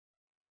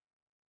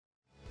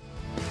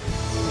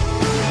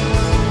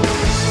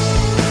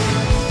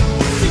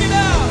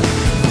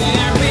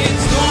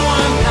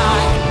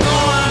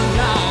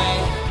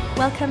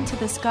Welcome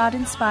to this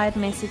God-inspired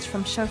message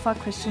from Shofar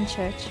Christian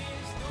Church.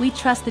 We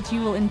trust that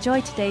you will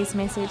enjoy today's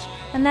message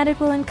and that it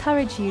will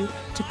encourage you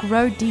to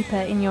grow deeper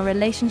in your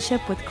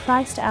relationship with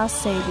Christ our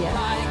Savior.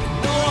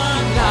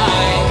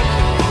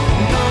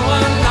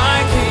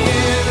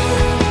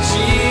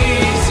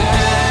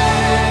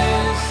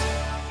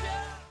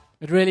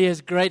 It really is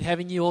great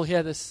having you all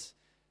here this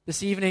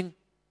evening.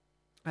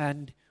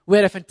 And we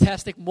had a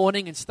fantastic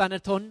morning in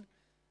Standerton.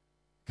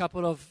 A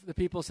couple of the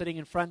people sitting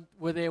in front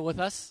were there with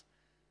us.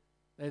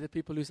 They're the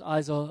people whose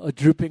eyes are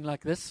drooping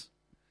like this.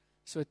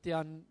 So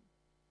Tian,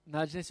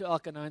 nudge net so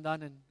elke nou en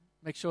dan and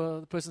make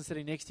sure the person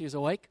sitting next to you is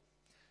awake.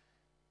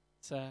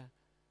 It's a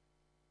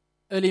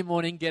early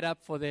morning get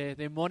up for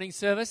their morning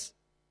service.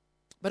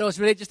 But it was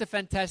really just a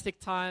fantastic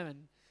time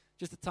and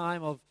just a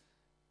time of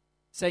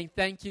saying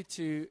thank you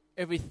to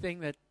everything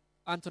that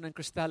Anton and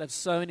Christelle have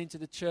sown into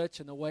the church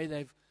and the way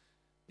they've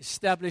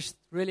established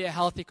really a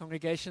healthy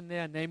congregation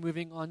there, and they're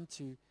moving on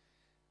to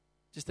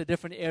just a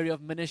different area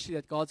of ministry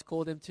that God's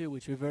called them to,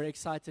 which we're very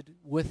excited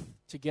with,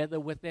 together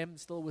with them,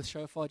 still with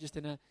Shofar, just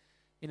in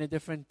a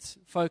different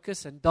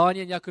focus. And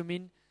Dani and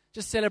Yakumin,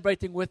 just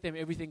celebrating with them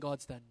everything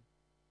God's done.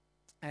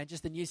 And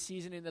just a new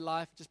season in their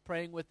life, just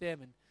praying with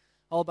them. And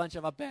a whole bunch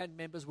of our band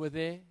members were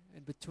there.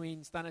 And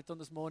between Standerton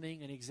this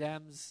morning and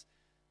exams,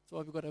 so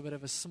we've got a bit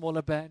of a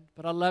smaller band.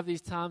 But I love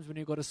these times when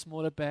you've got a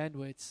smaller band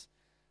where it's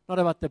not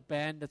about the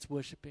band that's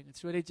worshiping.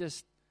 It's really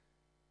just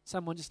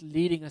someone just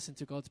leading us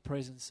into God's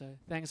presence. So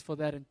thanks for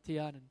that, and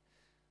Tian and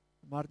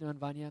Martin and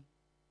Vanya.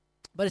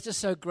 But it's just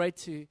so great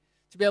to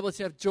be able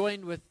to have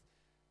joined with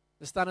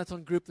the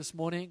Standerton group this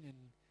morning and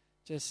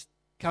just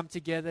come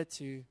together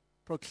to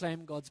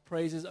proclaim God's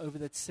praises over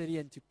that city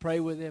and to pray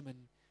with them. And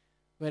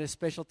we had a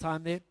special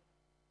time there.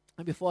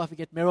 And before I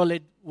forget, Meryl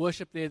led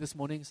worship there this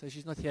morning, so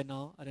she's not here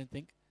now, I don't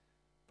think.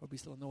 Probably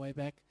still on the way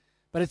back.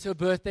 But it's her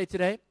birthday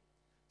today.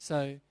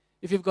 So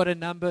if you've got a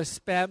number,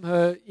 spam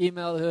her,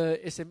 email her,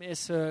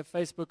 SMS her,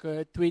 Facebook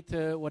her, tweet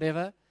her,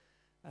 whatever.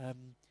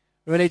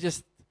 Really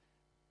just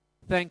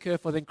thank her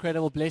for the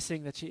incredible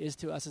blessing that she is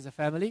to us as a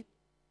family.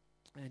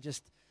 And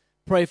just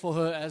pray for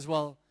her as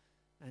well.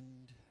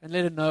 And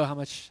let her know how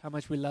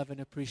much we love and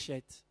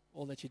appreciate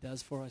all that she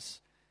does for us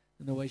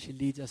and the way she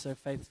leads us so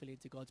faithfully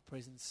into God's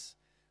presence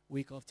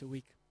week after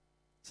week.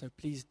 So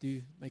please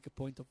do make a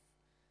point of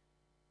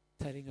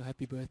telling her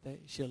happy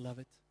birthday. She'll love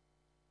it.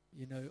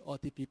 You know,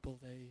 arty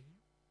people,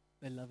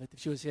 they love it. If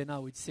she was here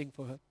now, we'd sing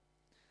for her.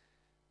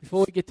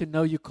 Before we get to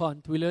Know You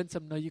Can't, we learned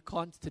some Know You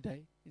Can't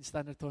today in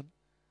Standerton.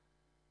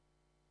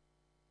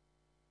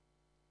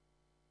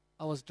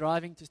 I was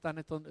driving to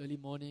Standerton early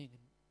morning,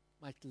 and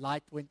my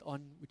light went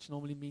on, which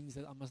normally means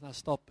that I must now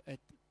stop at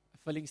a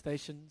filling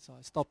station. So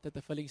I stopped at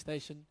the filling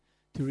station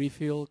to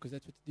refuel, because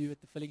that's what you do at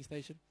the filling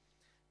station.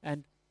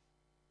 And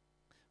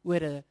we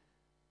had a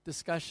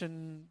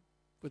discussion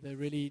with a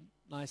really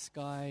nice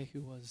guy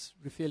who was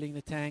refilling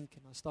the tank,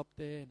 and I stopped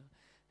there and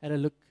I had a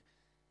look,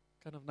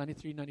 kind of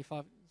 93,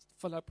 95,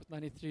 fill up with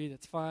 93,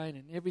 that's fine,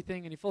 and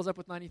everything, and he fills up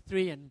with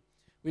 93, and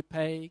we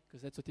pay,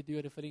 because that's what they do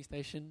at a filling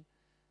station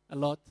a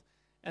lot.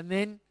 And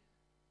then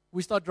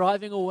we start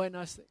driving away, and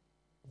I say,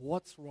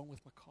 what's wrong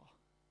with my car?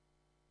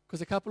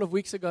 Because a couple of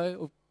weeks ago,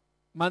 or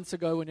months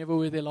ago, whenever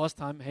we were there last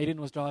time,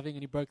 Hayden was driving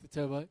and he broke the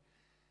turbo.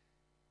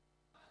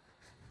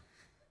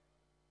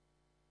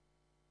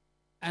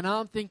 And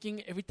now I'm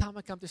thinking, every time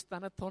I come to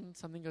Standerton,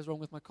 something goes wrong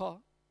with my car.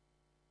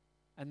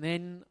 And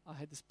then I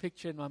had this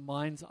picture in my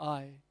mind's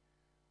eye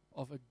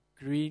of a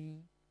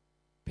green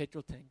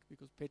petrol tank,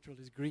 because petrol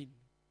is green.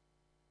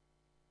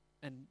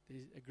 And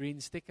there's a green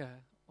sticker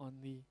on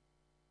the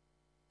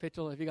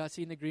petrol. Have you guys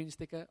seen the green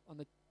sticker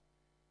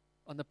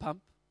on the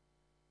pump?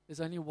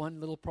 There's only one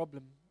little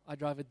problem. I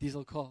drive a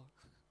diesel car.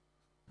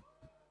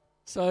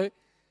 So,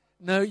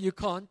 no, you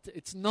can't.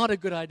 It's not a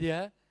good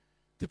idea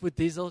to put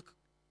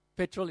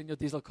petrol in your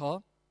diesel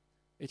car.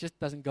 It just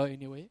doesn't go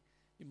anywhere.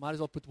 You might as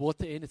well put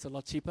water in. It's a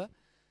lot cheaper.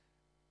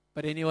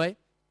 But anyway,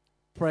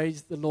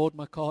 praise the Lord,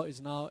 my car is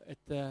now at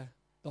the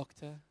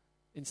doctor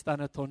in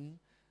Standerton,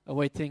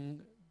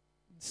 awaiting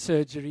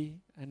surgery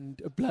and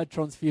a blood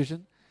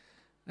transfusion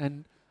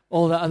and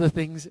all the other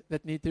things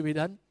that need to be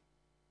done.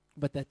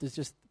 But that is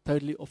just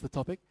totally off the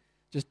topic,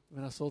 just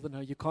when I saw the No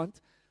You Can't.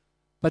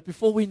 But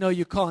before we know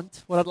you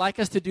can't, what I'd like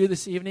us to do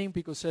this evening,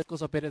 because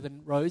circles are better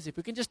than rows, if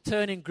we can just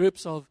turn in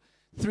groups of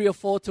 3 or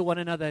 4 to one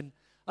another, and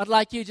I'd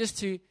like you just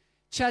to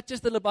chat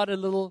just about a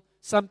little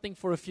something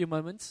for a few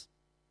moments.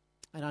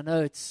 And I know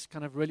it's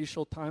kind of really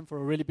short time for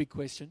a really big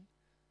question.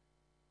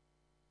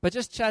 But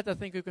just chat. I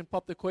think we can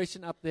pop the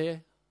question up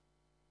there.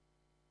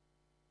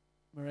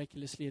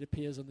 Miraculously, it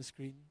appears on the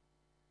screen.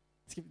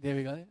 There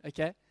we go.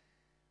 Okay.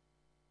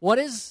 What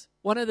is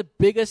one of the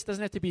biggest,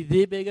 doesn't have to be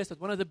the biggest,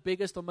 but one of the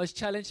biggest or most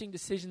challenging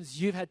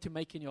decisions you've had to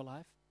make in your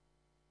life?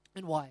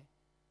 And why?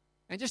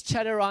 And just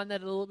chat around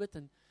that a little bit,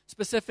 and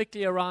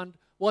specifically around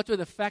what were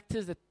the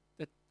factors that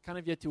kind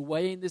of you had to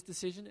weigh in this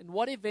decision, and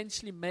what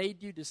eventually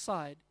made you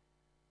decide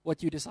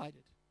what you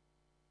decided.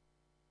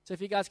 So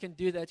if you guys can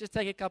do that, just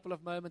take a couple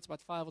of moments,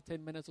 about 5 or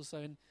 10 minutes or so,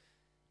 and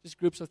just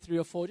groups of 3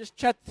 or 4, just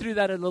chat through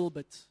that a little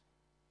bit.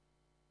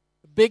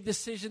 a big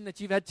decision that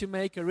you've had to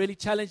make, a really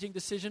challenging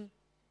decision,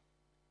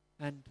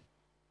 and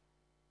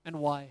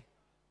why.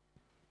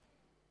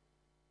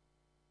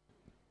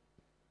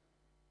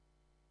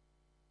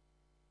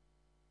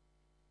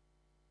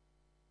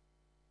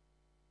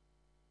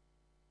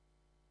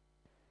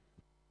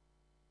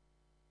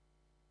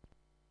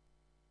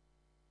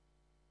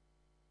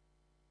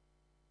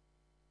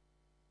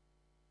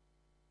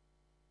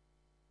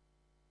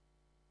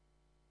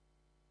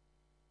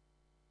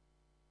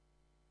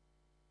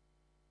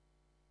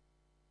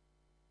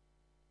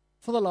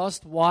 For the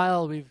last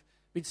while, we've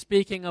been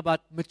speaking about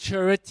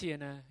maturity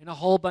in a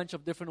whole bunch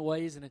of different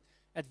ways and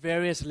at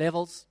various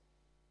levels.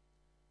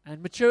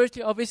 And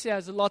maturity obviously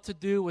has a lot to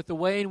do with the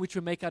way in which we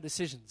make our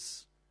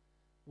decisions,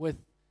 with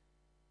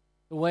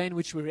the way in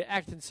which we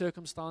react in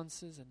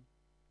circumstances. And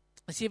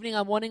this evening,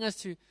 I'm wanting us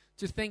to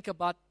think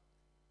about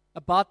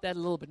that a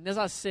little bit. And as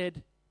I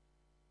said,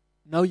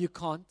 no, you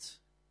can't.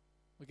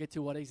 We'll get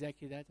to what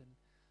exactly that. And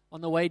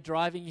on the way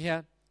driving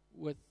here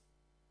with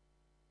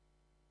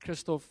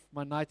Christoph,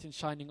 my knight in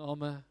shining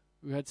armor,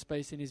 who had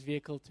space in his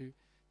vehicle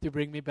to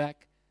bring me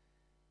back.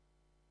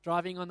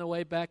 Driving on the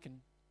way back and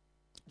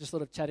just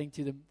sort of chatting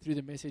to them through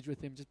the message with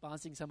him, just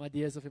bouncing some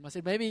ideas of him. I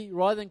said, maybe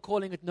rather than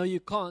calling it no,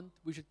 you can't,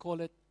 we should call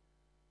it,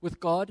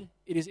 with God,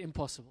 it is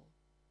impossible.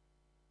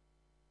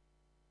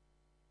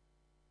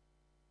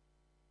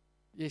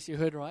 Yes, you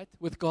heard right.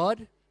 With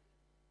God,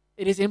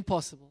 it is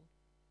impossible.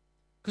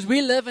 Because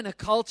we live in a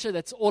culture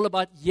that's all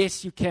about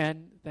yes, you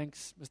can.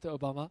 Thanks, Mr.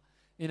 Obama.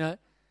 You know.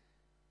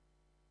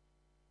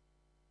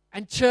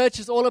 And church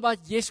is all about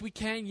yes, we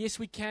can, yes,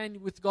 we can.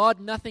 With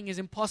God, nothing is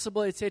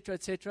impossible, etc.,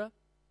 etc.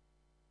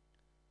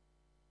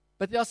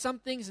 But there are some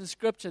things in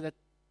Scripture that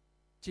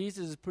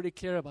Jesus is pretty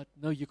clear about.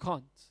 No, you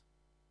can't.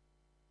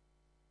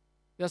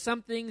 There are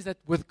some things that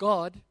with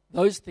God,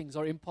 those things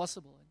are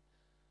impossible.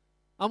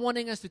 I'm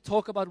wanting us to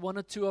talk about one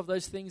or two of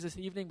those things this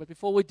evening. But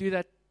before we do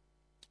that,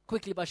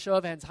 quickly by show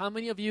of hands, how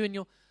many of you in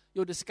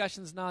your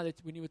discussions now that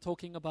when you were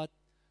talking about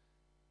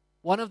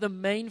one of the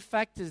main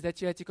factors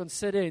that you had to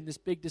consider in this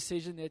big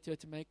decision that you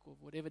had to make, or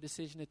whatever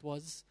decision it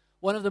was,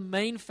 one of the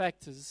main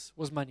factors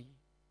was money.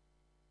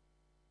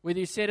 Whether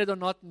you said it or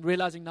not, and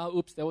realizing now,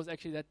 oops, there was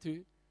actually that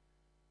too.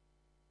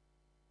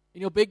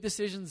 In your big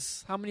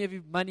decisions, how many of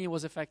you money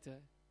was a factor?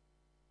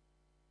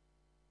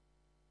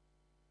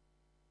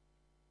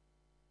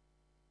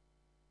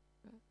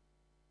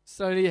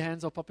 Slowly your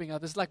hands are popping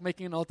out. It's like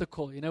making an altar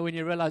call, when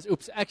you realize,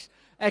 oops,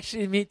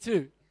 actually me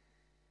too.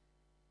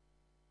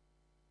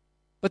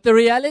 But the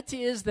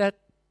reality is that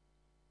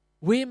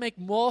we make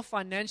more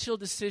financial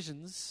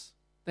decisions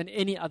than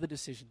any other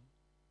decision.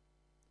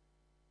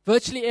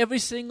 Virtually every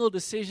single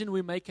decision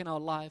we make in our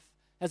life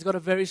has got a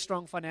very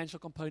strong financial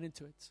component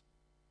to it.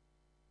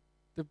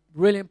 The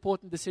really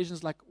important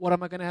decisions like, what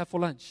am I going to have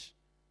for lunch?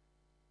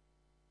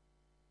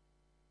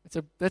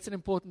 That's an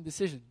important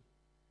decision.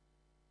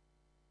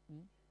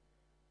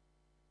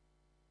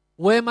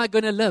 Where am I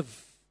going to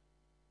live?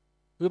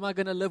 Who am I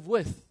going to live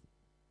with?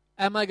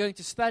 Am I going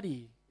to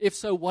study? If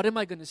so, what am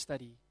I going to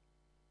study?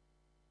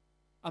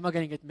 Am I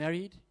going to get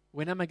married?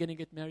 When am I going to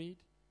get married?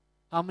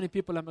 How many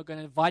people am I going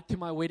to invite to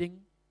my wedding?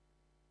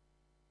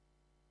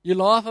 You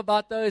laugh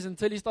about those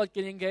until you start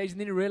getting engaged, and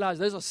then you realize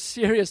those are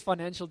serious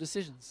financial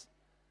decisions.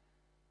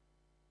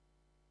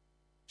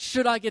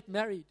 Should I get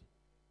married?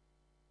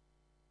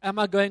 Am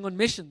I going on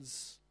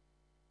missions?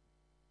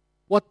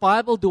 What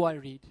Bible do I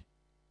read?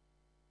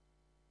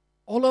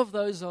 All of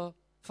those are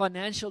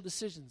financial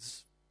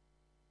decisions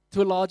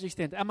to a large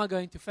extent. Am I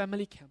going to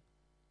family camp?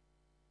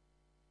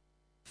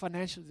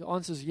 Financial, the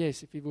answer is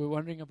yes, if you were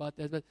wondering about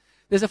that. But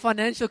there's a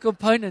financial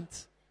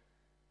component.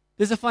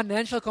 There's a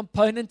financial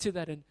component to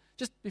that. And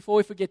just before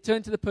we forget,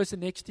 turn to the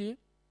person next to you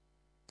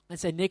and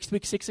say, next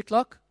week, 6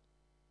 o'clock,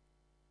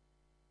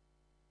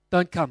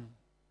 don't come.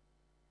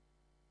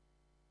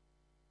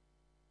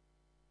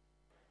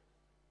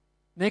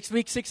 Next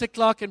week, 6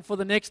 o'clock, and for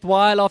the next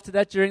while after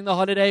that, during the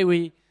holiday,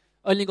 we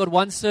only got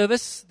one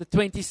service. The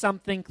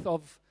 20-something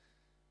of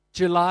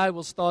July,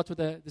 we'll start with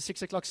the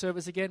 6 o'clock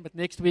service again, but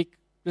next week,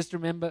 just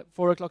remember,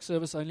 4 o'clock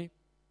service only.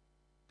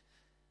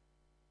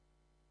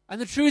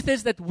 And the truth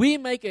is that we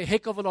make a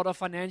heck of a lot of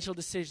financial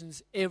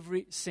decisions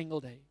every single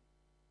day.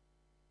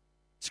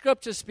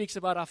 Scripture speaks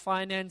about our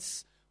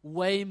finance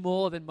way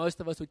more than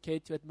most of us would care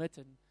to admit.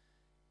 And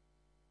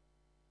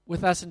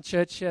with us in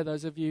church here,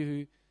 those of you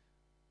who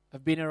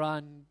have been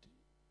around,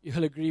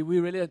 you'll agree, we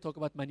really don't talk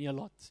about money a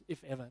lot,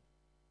 if ever.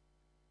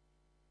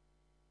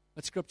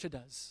 But Scripture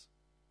does.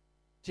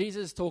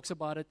 Jesus talks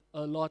about it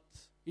a lot.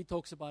 He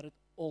talks about it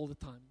all the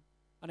time.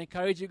 I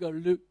encourage you, go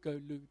Luke.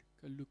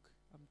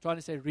 I'm trying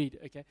to say read,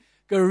 okay?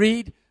 Go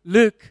read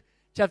Luke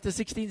chapter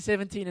 16,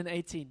 17, and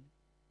 18.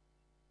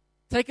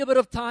 Take a bit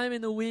of time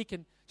in the week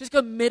and just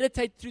go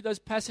meditate through those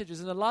passages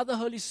and allow the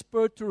Holy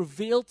Spirit to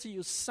reveal to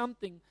you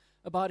something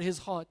about His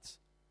heart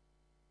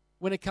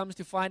when it comes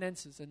to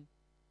finances. And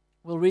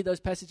we'll read those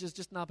passages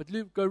just now. But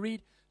go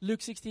read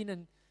Luke 16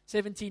 and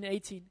 17,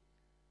 18.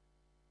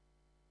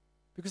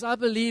 Because I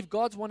believe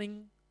God's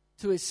wanting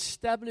to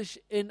establish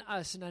in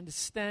us an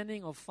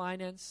understanding of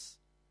finance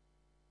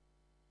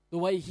the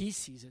way He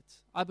sees it.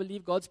 I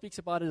believe God speaks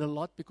about it a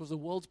lot because the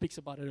world speaks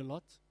about it a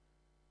lot.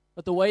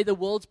 But the way the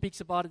world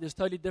speaks about it is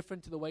totally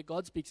different to the way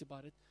God speaks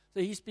about it.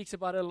 So He speaks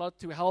about it a lot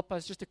to help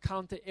us just to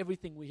counter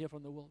everything we hear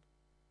from the world.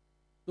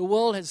 The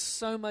world has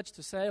so much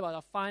to say about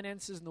our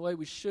finances and the way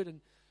we should and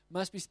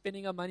must be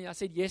spending our money. I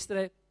said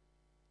yesterday,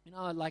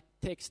 I like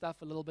tech stuff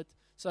a little bit.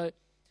 So,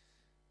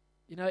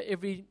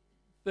 every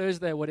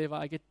Thursday or whatever,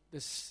 I get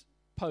this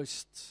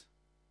post.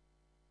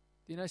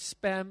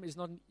 Spam is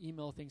not an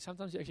email thing.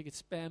 Sometimes you actually get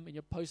spam in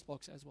your post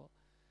box as well.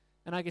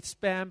 And I get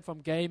spam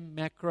from Game,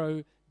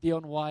 Macro,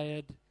 Dion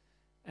Wired,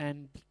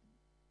 and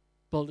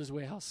Builders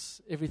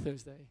Warehouse every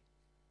Thursday.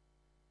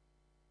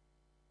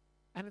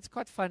 And it's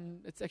quite fun.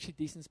 It's actually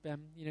decent spam.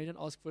 You don't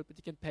ask for it, but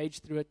you can page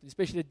through it,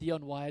 especially the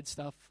Dion Wired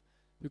stuff,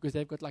 because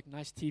they've got like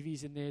nice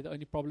TVs in there. The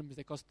only problem is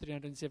they cost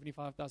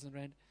 375,000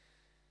 Rand.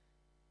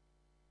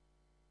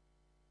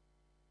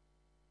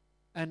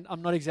 And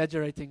I'm not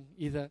exaggerating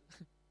either.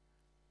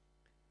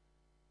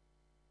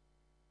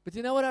 But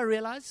you know what I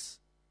realize?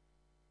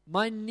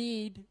 My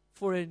need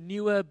for a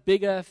newer,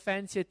 bigger,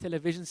 fancier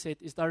television set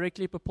is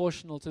directly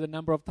proportional to the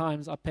number of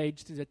times I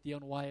page to that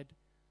Dion Wired.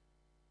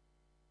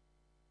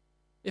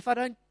 If I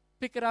don't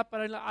pick it up,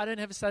 I don't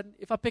have a sudden.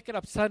 If I pick it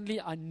up suddenly,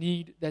 I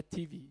need that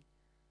TV.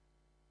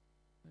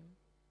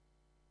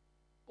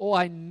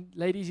 Or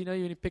ladies,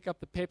 when you pick up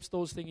the Pep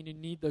Stores thing and you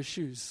need those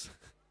shoes.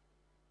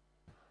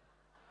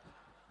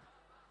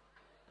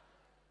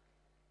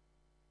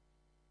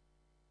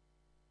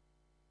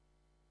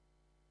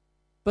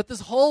 But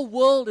this whole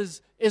world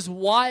is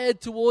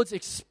wired towards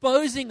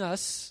exposing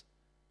us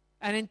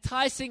and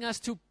enticing us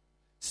to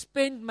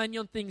spend money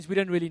on things we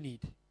don't really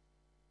need.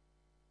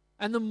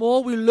 And the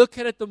more we look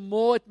at it, the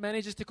more it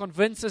manages to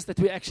convince us that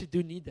we actually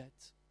do need that.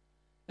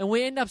 And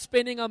we end up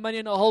spending our money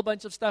on a whole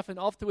bunch of stuff, and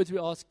afterwards we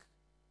ask,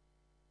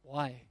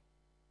 why?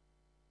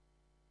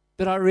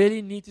 Did I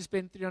really need to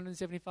spend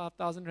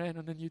 375,000 Rand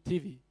on a new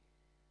TV?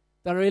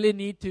 Did I really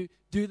need to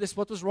do this?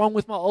 What was wrong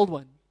with my old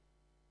one?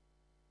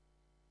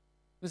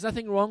 There's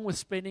nothing wrong with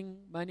spending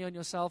money on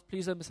yourself.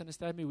 Please don't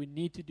misunderstand me. We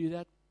need to do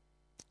that.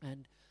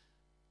 And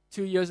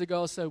 2 years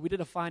ago or so, we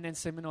did a finance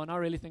seminar, and I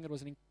really think it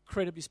was an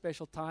incredibly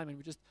special time, and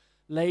we just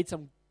laid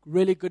some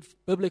really good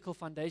biblical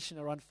foundation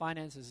around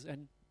finances.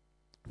 And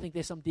I think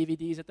there's some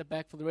DVDs at the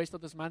back for the rest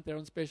of this month. They're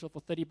on special for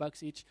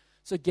 $30 each.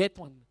 So get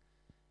one.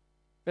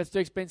 If that's too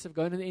expensive,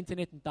 go on the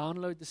internet and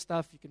download the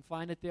stuff. You can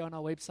find it there on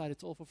our website.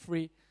 It's all for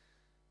free.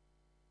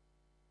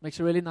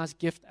 Makes a really nice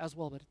gift as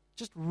well, but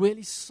just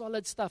really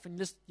solid stuff. And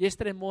just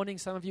yesterday morning,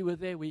 some of you were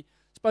there. We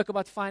spoke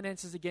about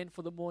finances again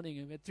for the morning,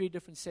 and we had 3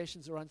 different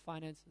sessions around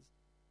finances.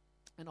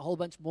 And a whole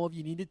bunch more of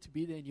you needed to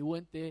be there, and you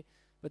weren't there,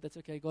 but that's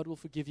okay. God will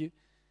forgive you.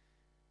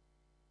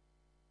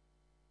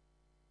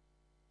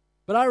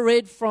 But I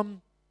read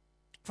from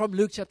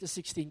Luke chapter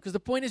 16, because the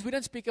point is we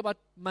don't speak about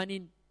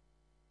money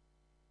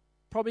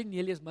probably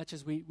nearly as much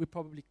as we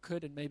probably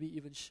could and maybe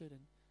even should.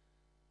 And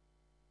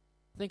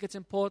I think it's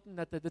important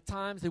that the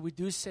times that we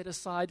do set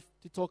aside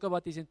to talk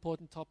about these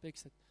important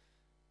topics,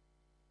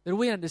 that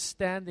we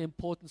understand the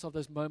importance of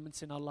those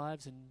moments in our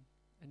lives, and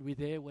we're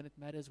there when it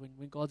matters,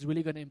 when God's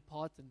really going to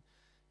impart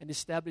and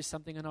establish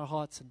something in our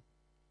hearts. And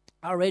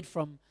I read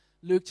from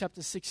Luke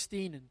chapter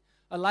 16, and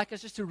I'd like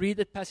us just to read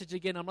that passage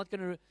again. I'm not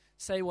going to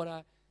say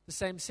the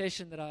same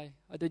session that I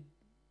did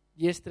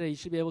yesterday. You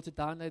should be able to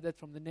download that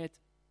from the net.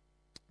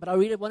 But I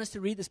want us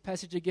to read this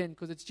passage again,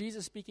 because it's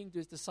Jesus speaking to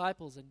His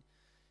disciples, and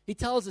He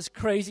tells this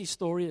crazy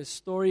story, a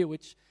story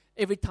which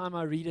every time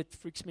I read it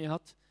freaks me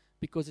out,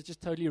 because it's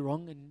just totally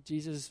wrong, and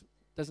Jesus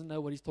doesn't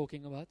know what He's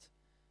talking about,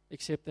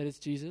 except that it's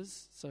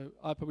Jesus. So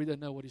I probably don't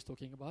know what He's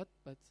talking about,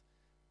 but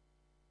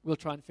we'll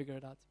try and figure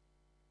it out.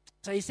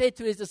 So He said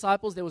to His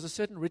disciples, there was a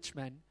certain rich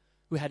man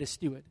who had a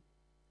steward,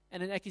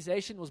 and an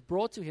accusation was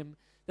brought to him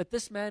that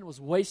this man was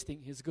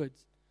wasting his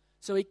goods.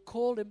 So he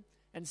called him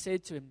and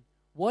said to him,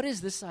 "What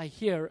is this I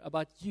hear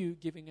about you?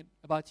 Give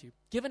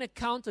an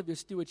account of your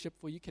stewardship,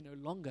 for you can no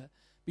longer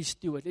be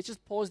steward." Let's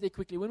just pause there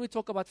quickly. When we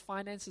talk about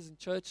finances and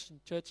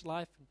church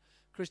life and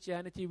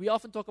Christianity, we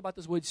often talk about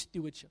this word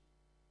stewardship.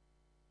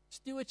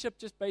 Stewardship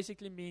just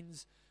basically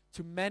means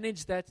to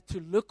manage that, to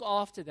look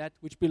after that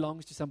which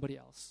belongs to somebody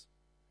else.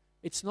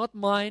 It's not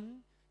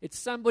mine, it's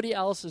somebody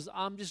else's.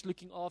 I'm just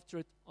looking after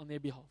it on their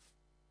behalf.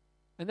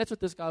 And that's what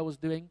this guy was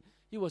doing.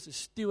 He was a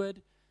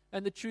steward,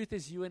 and the truth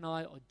is you and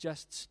I are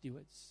just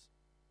stewards.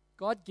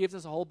 God gives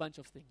us a whole bunch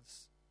of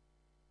things,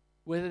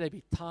 whether they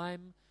be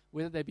time,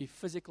 whether they be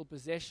physical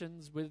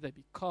possessions, whether they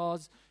be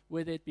cars,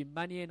 whether it be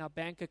money in our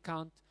bank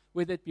account,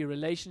 whether it be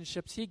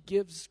relationships.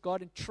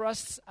 God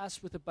entrusts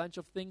us with a bunch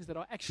of things that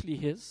are actually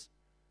His,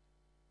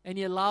 and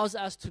He allows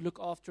us to look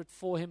after it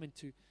for Him and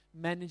to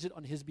manage it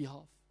on His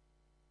behalf.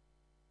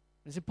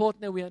 It's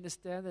important that we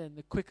understand that, and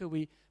the quicker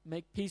we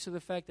make peace with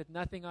the fact that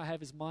nothing I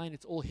have is mine,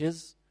 it's all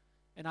His,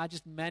 and I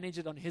just manage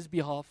it on His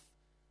behalf,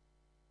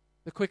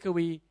 the quicker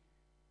we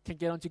can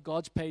get onto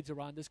God's page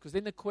around this. Because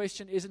then the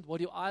question isn't, what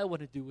do I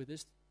want to do with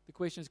this? The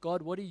question is,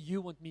 God, what do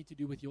you want me to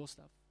do with your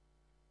stuff?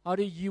 How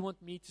do you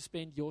want me to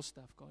spend your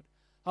stuff, God?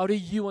 How do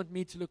you want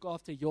me to look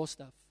after your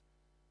stuff?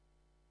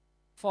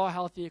 Far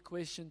healthier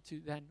question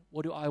than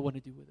what do I want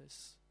to do with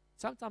this?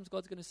 Sometimes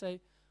God's going to say,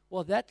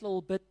 well, that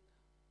little bit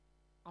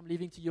I'm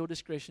leaving to your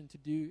discretion to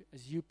do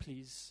as you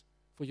please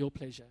for your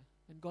pleasure.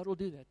 And God will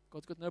do that.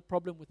 God's got no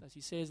problem with us.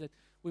 He says that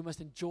we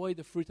must enjoy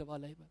the fruit of our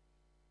labor.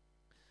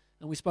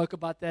 And we spoke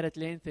about that at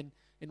length in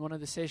one of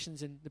the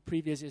sessions in the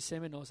previous year's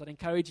seminars. I'd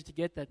encourage you to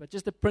get that. But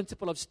just the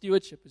principle of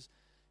stewardship is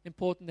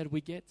important that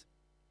we get.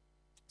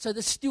 So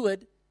the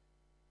steward,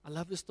 I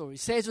love the story,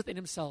 says within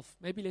himself,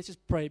 maybe let's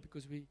just pray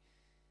before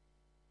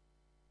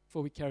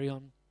we carry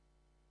on.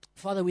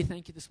 Father, we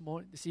thank you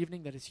this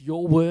evening that it's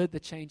your word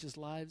that changes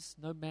lives,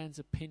 no man's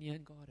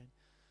opinion, God, and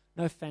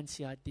no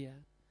fancy idea.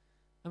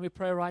 And we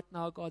pray right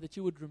now, God, that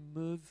you would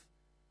remove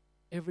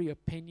every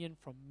opinion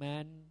from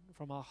man,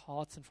 from our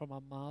hearts and from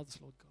our mouths,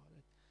 Lord God.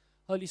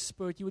 Holy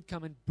Spirit, you would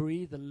come and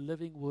breathe the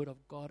living word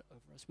of God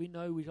over us. We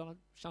know we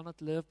shall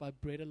not live by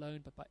bread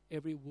alone, but by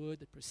every word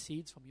that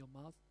proceeds from your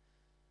mouth.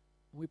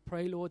 And we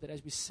pray, Lord, that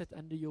as we sit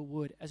under your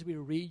word, as we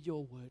read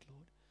your word,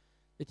 Lord,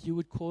 that you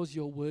would cause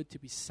your word to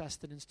be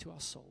sustenance to our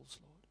souls,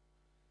 Lord,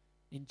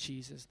 in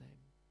Jesus' name.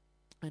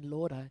 And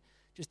Lord, I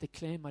just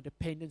declare my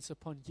dependence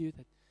upon you,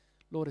 that,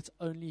 Lord, it's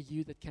only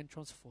you that can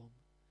transform.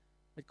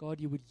 That, God,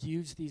 you would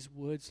use these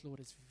words, Lord,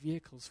 as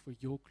vehicles for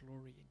your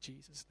glory in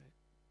Jesus'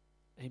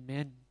 name.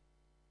 Amen.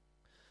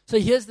 So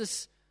here's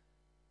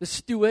the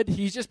steward.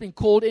 He's just been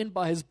called in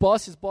by his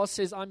boss. His boss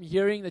says, I'm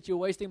hearing that you're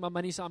wasting my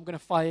money, so I'm going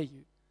to fire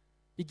you.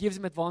 He gives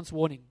him advance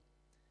warning.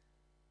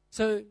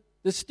 So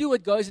the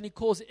steward goes and he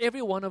calls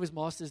every one of his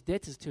master's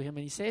debtors to him,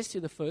 and he says to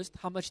the first,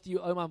 how much do you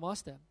owe my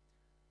master?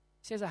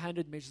 He says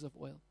 100 measures of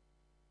oil.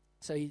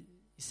 So he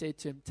said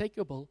to him, take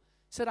your bill,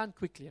 sit down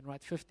quickly and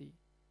write 50.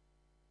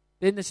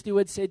 Then the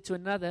steward said to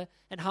another,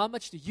 and how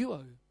much do you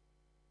owe?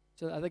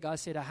 So the other guy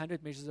said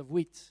 100 measures of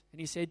wheat. And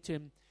he said to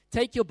him,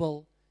 take your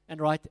bill and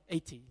write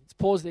 80. Let's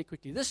pause there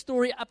quickly. This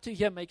story up to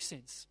here makes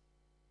sense.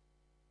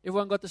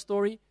 Everyone got the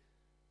story?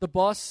 The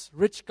boss,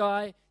 rich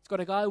guy, he's got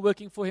a guy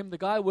working for him. The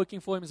guy working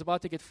for him is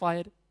about to get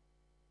fired.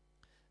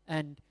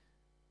 And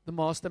the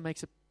master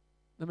makes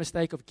the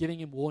mistake of giving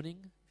him warning.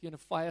 If you're going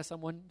to fire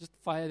someone, just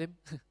fire them.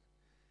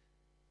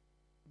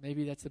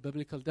 Maybe that's the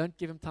biblical. Don't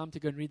give him time to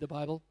go and read the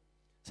Bible.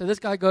 So this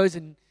guy goes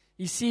and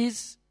he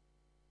sees,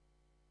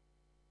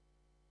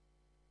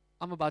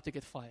 I'm about to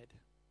get fired.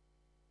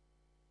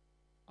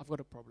 I've got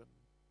a problem.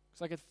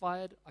 Because I get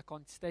fired, I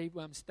can't stay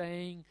where I'm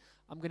staying.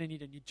 I'm going to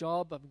need a new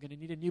job. I'm going to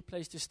need a new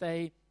place to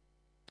stay.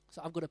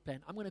 So I've got a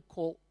plan. I'm going to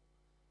call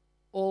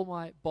all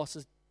my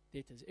boss's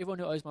debtors, everyone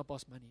who owes my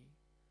boss money.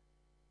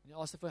 And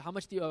he asked them, how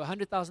much do you owe?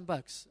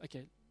 $100,000.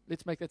 Okay,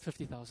 let's make that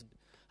 50,000.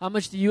 How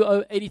much do you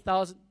owe?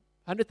 80,000.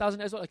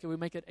 100,000 as well. Okay, we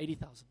make it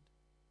 80,000.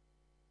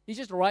 He's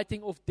just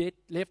writing off debt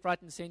left,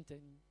 right, and center.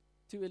 And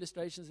 2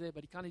 illustrations there,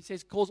 but he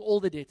says calls all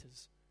the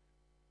debtors.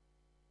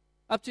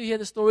 Up to here,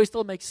 the story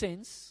still makes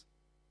sense.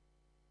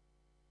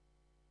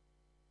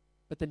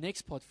 But the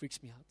next part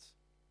freaks me out.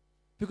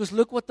 Because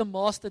look what the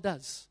master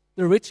does,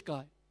 the rich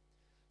guy.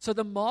 So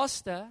the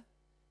master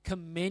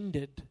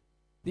commended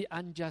the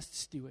unjust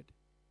steward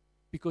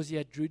because he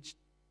had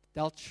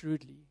dealt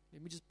shrewdly.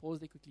 Let me just pause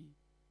there quickly.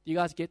 Do you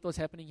guys get what's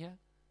happening here?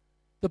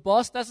 The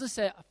boss doesn't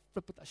say,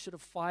 I should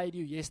have fired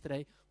you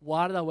yesterday.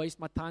 Why did I waste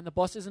my time? The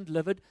boss isn't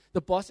livid. The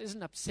boss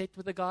isn't upset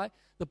with the guy.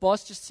 The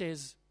boss just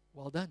says,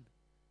 well done.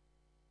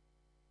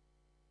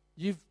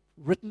 You've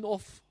written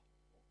off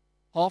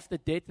half the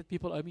debt that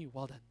people owe me.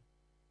 Well done.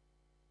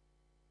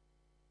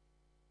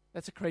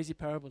 That's a crazy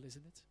parable,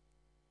 isn't it?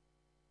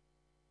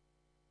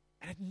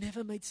 And it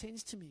never made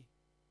sense to me.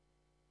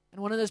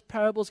 And one of those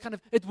parables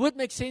it would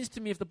make sense to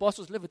me if the boss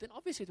was livid. Then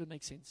obviously it would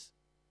make sense.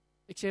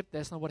 Except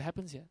that's not what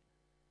happens here.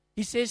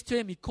 He says to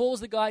him, he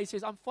calls the guy, he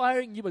says, I'm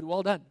firing you, but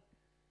well done.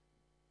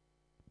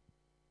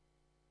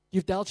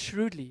 You've dealt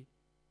shrewdly.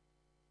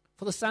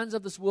 For the sons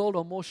of this world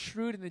are more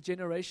shrewd in the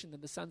generation than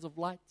the sons of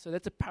light. So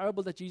that's a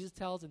parable that Jesus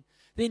tells. And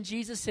then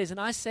Jesus says, and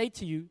I say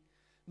to you,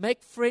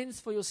 make friends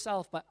for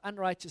yourself by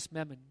unrighteous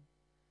mammon,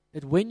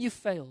 that when you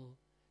fail,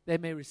 they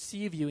may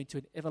receive you into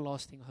an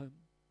everlasting home.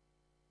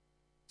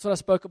 That's what I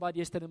spoke about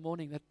yesterday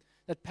morning,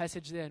 that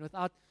passage there. And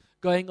without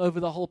going over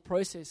the whole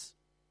process,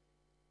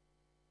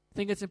 I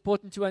think it's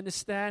important to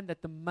understand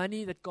that the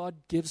money that God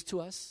gives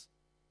to us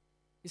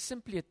is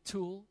simply a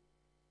tool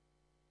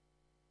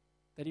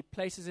that He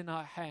places in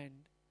our hand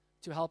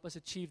to help us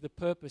achieve the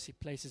purpose He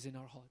places in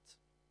our heart.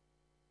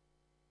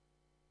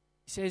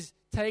 He says,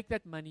 take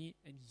that money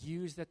and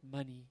use that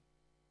money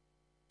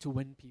to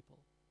win people.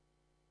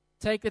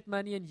 Take that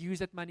money and use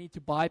that money to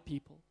buy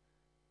people.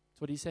 That's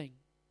what He's saying.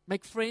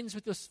 Make friends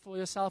for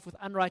yourself with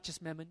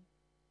unrighteous mammon.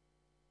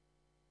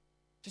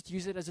 Just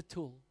use it as a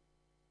tool.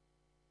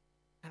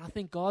 And I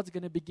think God's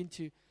going to begin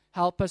to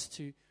help us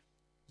to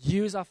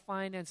use our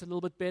finance a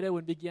little bit better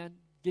when we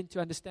begin to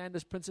understand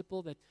this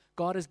principle that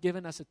God has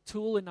given us a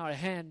tool in our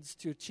hands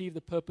to achieve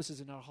the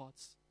purposes in our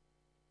hearts.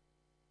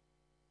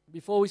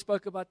 Before we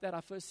spoke about that,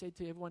 I first said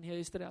to everyone here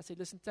yesterday, I said,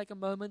 listen, take a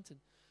moment and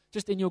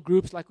just in your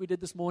groups like we did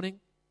this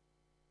morning,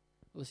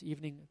 this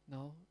evening.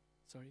 No,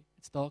 sorry,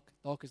 it's dark.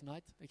 Dark as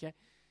night, okay?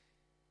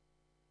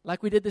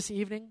 Like we did this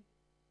evening,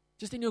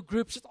 just in your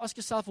groups, just ask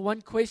yourself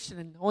one question,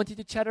 and I want you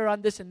to chat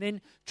around this and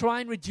then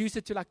try and reduce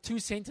it to like 2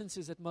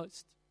 sentences at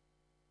most.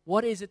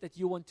 What is it that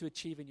you want to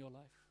achieve in your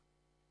life?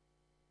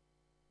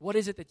 What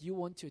is it that you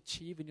want to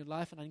achieve in your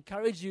life? And I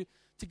encourage you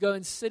to go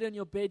and sit in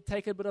your bed,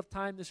 take a bit of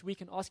time this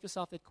week and ask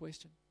yourself that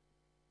question.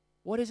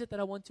 What is it that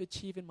I want to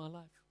achieve in my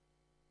life?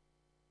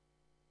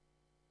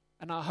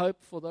 And I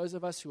hope for those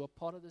of us who are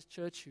part of this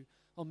church, who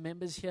are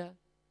members here,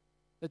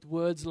 that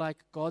words like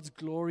God's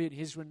glory and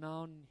His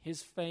renown,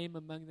 His fame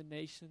among the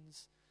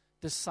nations,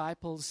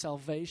 disciples,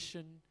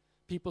 salvation,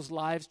 people's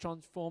lives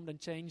transformed and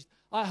changed,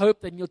 I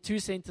hope that in your 2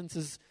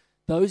 sentences,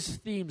 those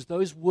themes,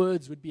 those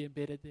words would be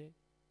embedded there.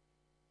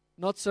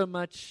 Not so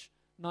much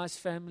nice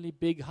family,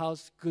 big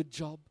house, good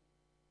job.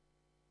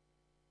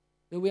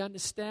 That we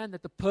understand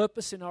that the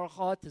purpose in our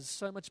heart is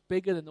so much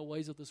bigger than the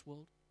ways of this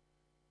world.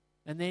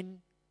 And then,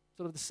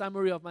 sort of the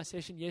summary of my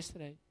session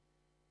yesterday,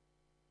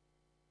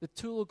 the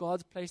tool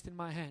God's placed in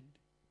my hand,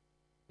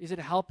 is it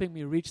helping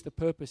me reach the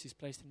purpose He's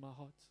placed in my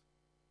heart?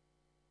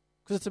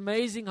 Because it's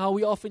amazing how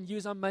we often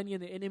use our money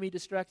and the enemy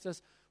distracts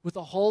us with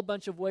a whole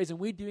bunch of ways, and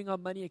we're doing our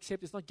money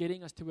except it's not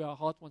getting us to where our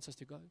heart wants us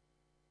to go.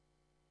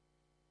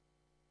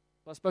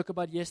 I spoke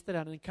about yesterday,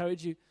 and I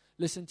encourage you,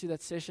 listen to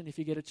that session if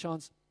you get a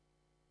chance.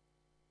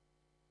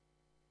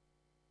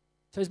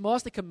 So his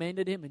master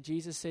commended him, and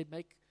Jesus said,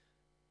 make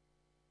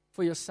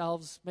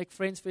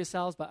friends for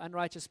yourselves by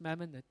unrighteous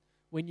mammon, that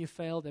when you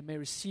fail, they may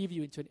receive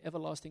you into an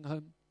everlasting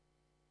home.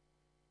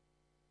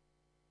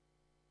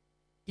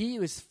 He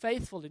who is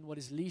faithful in what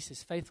is least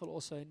is faithful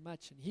also in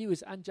much, and he who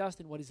is unjust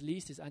in what is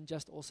least is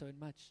unjust also in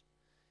much.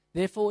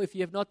 Therefore, if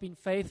you have not been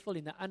faithful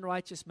in the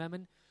unrighteous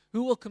mammon,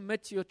 who will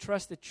commit to your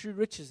trust the true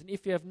riches? And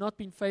if you have not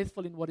been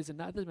faithful in what is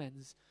another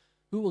man's,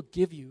 who will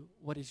give you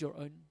what is your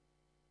own?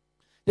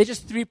 There are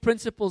just 3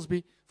 principles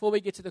before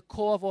we get to the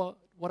core of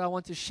what I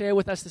want to share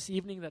with us this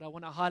evening that I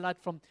want to highlight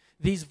from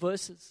these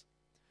verses.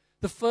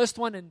 The first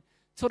one, and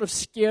it's sort of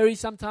scary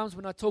sometimes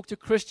when I talk to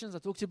Christians, I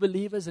talk to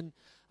believers, and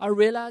I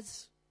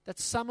realize that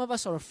some of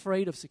us are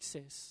afraid of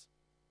success.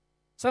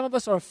 Some of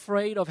us are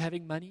afraid of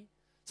having money.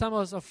 Some of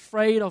us are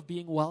afraid of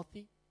being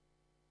wealthy.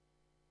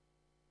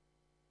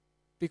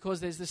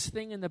 Because there's this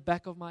thing in the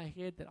back of my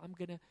head that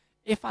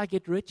if I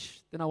get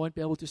rich, then I won't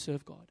be able to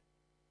serve God.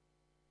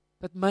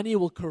 That money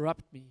will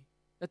corrupt me.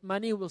 That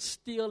money will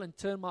steal and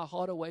turn my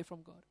heart away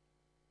from God.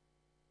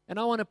 And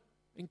I want to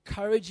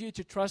encourage you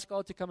to trust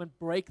God to come and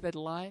break that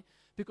lie,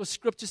 because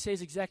Scripture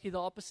says exactly the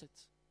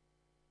opposite.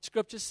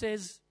 Scripture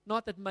says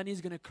not that money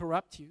is going to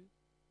corrupt you.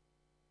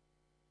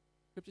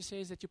 Scripture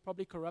says that you're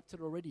probably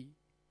corrupted already.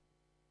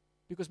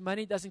 Because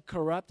money doesn't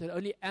corrupt, it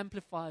only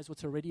amplifies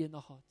what's already in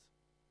the heart.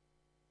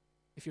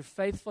 If you're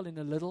faithful in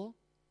a little,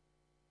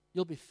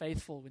 you'll be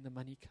faithful when the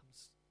money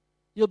comes.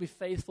 You'll be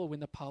faithful when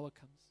the power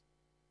comes.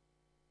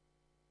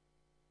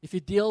 If you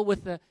deal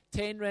with the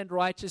 10 rand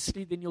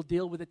righteously, then you'll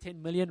deal with the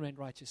 10 million rand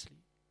righteously.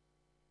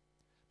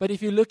 But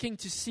if you're looking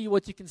to see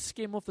what you can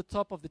skim off the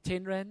top of the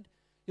 10 rand,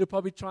 you'll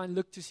probably try and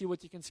look to see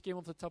what you can skim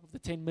off the top of the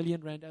 10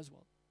 million rand as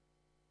well.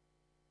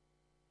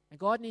 And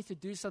God needs to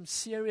do some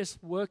serious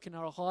work in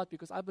our heart,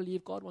 because I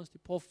believe God wants to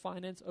pour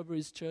finance over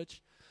His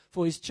church,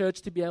 for His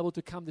church to be able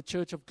to become the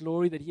church of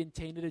glory that He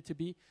intended it to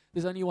be.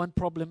 There's only one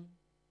problem,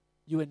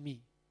 you and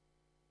me.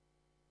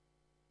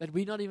 That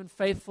we're not even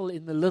faithful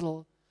in the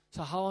little,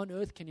 so how on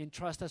earth can He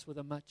entrust us with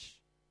a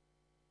much?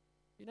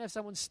 You know, if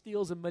someone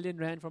steals 1 million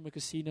rand from a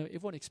casino,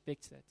 everyone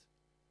expects that,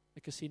 a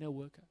casino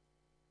worker.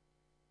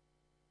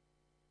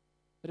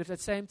 But if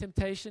that same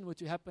temptation were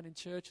to happen in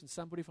church, and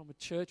somebody from a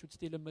church would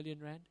steal 1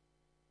 million rand,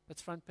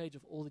 that's front page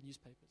of all the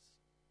newspapers.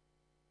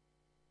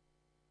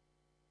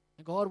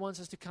 And God wants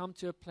us to come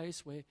to a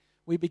place where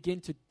we begin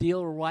to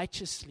deal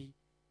righteously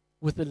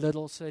with the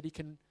little, so that He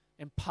can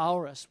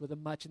empower us with the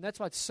much. And that's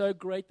why it's so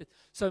great that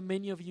so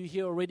many of you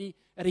here already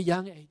at a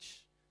young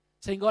age,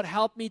 saying, God,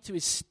 help me to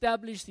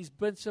establish these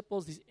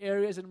principles, these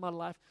areas in my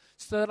life,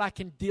 so that I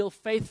can deal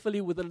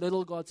faithfully with the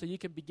little, God, so you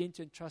can begin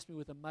to entrust me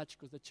with the much,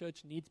 because the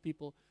church needs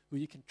people who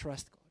you can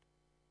trust, God.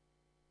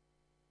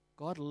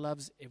 God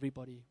loves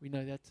everybody. We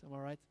know that, am I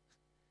right?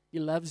 He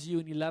loves you,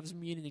 and He loves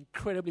me in an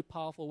incredibly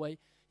powerful way.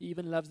 He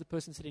even loves the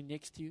person sitting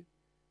next to you.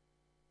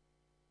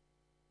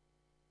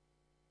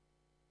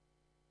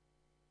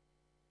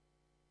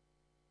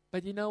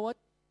 But you know what?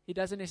 He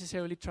doesn't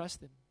necessarily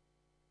trust them.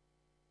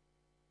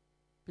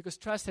 Because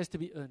trust has to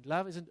be earned.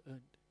 Love isn't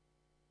earned.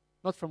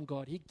 Not from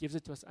God. He gives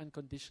it to us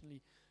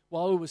unconditionally.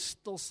 While we were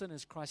still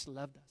sinners, Christ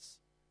loved us.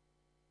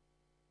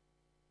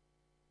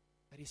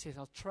 But He says,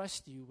 I'll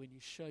trust you when you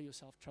show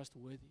yourself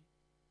trustworthy.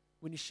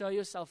 When you show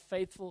yourself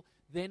faithful,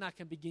 then I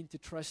can begin to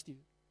trust you.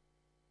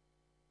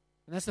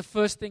 And that's the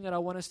first thing that I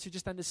want us to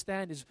just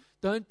understand is,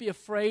 don't be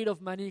afraid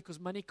of money, because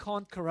money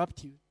can't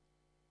corrupt you.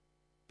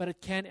 But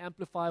it can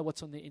amplify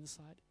what's on the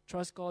inside.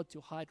 Trust God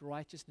to hide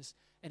righteousness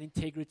and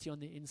integrity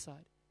on the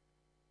inside.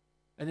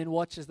 And then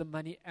watch as the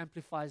money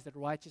amplifies that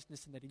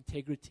righteousness and that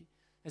integrity.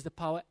 As the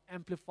power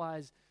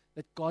amplifies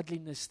that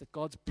godliness that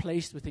God's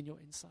placed within your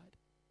inside.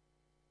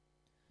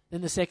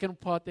 Then the second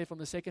part there from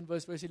the second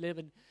verse, verse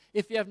 11.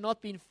 If you have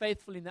not been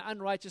faithful in the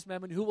unrighteous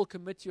mammon, who will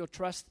commit to your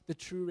trust the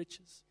true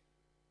riches?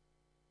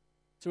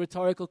 It's a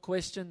rhetorical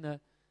question. The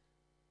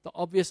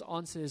obvious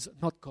answer is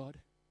not God,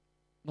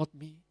 not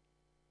me.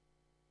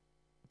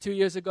 2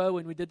 years ago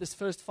when we did this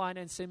first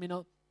finance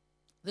seminar,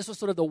 this was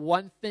sort of the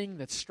one thing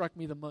that struck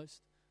me the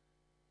most.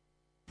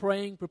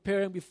 Praying,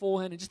 preparing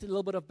beforehand, and just a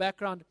little bit of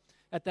background.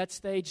 At that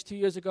stage, 2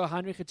 years ago,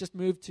 Heinrich had just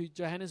moved to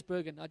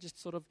Johannesburg, and I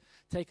just sort of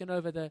taken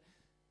over the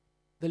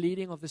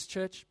leading of this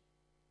church.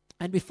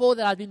 And before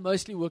that, I'd been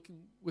mostly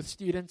working with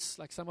students,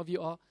 like some of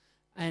you are.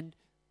 And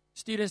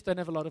students don't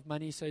have a lot of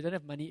money, so you don't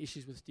have money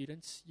issues with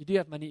students. You do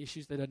have money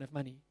issues, they don't have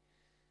money.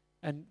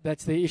 And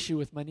that's the issue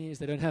with money, is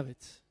they don't have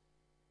it.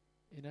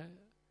 You know?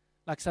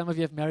 Like some of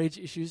you have marriage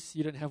issues,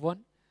 you don't have one.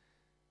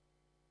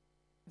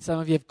 Some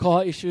of you have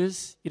car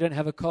issues, you don't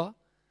have a car.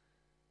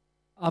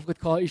 I've got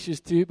car issues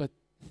too, but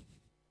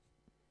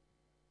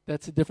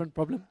that's a different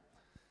problem.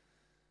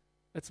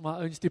 That's my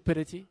own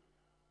stupidity.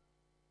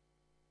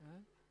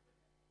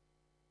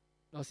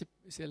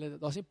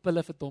 Daar's nie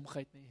pille vir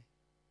domheid nie.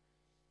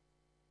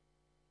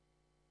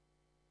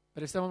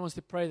 But if someone wants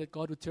to pray that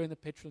God would turn the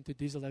petrol into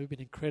diesel, that would be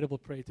an incredible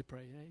prayer to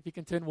pray. If you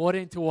can turn water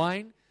into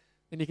wine,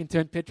 then you can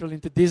turn petrol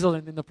into diesel,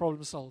 and then the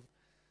problem's solved.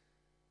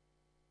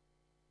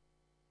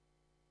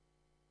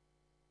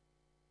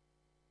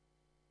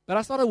 But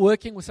I started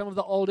working with some of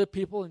the older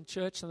people in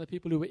church, some of the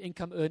people who were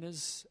income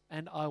earners,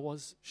 and I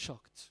was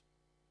shocked.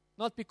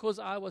 Not because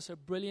I was so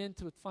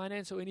brilliant with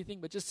finance or anything,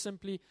 but just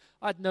simply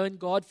I'd known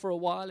God for a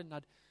while, and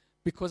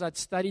because I'd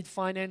studied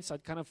finance,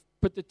 I'd kind of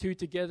put the two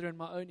together in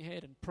my own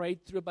head and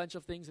prayed through a bunch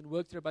of things and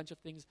worked through a bunch of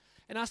things.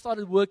 And I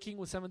started working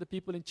with some of the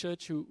people in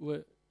church who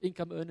were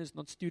income earners,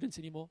 not students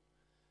anymore.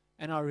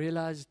 And I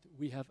realized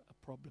we have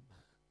a problem.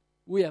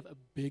 We have a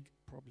big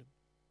problem.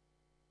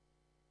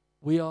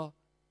 We are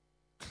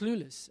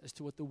clueless as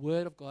to what the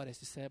Word of God has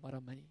to say about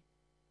our money.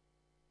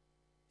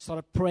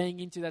 Started praying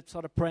into that,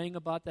 started praying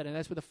about that, and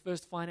that's where the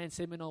first finance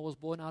seminar was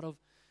born out of.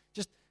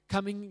 Just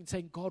coming and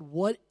saying, God,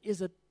 what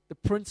is it, the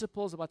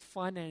principles about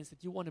finance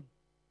that you want to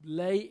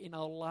lay in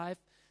our life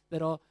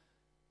that are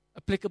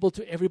applicable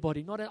to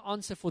everybody? Not an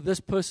answer for this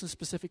person's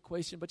specific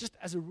question, but just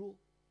as a rule.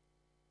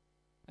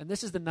 And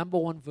this is the number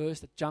one verse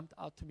that jumped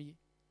out to me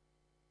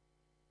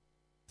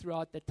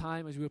throughout that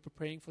time as we were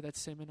preparing for that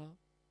seminar.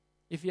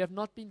 If you have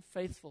not been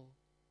faithful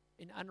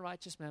in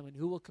unrighteous mammon,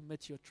 who will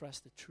commit your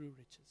trust the true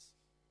riches?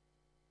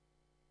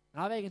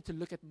 Now I'm beginning to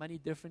look at money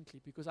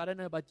differently, because I don't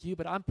know about you,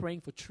 but I'm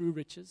praying for true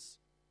riches,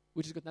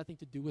 which has got nothing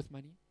to do with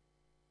money.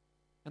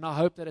 And I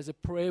hope that as a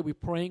prayer, we're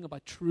praying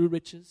about true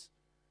riches,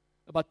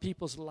 about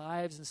people's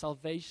lives and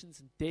salvations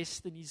and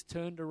destinies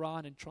turned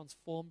around and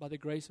transformed by the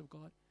grace of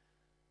God,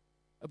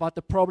 about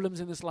the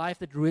problems in this life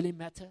that really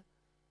matter.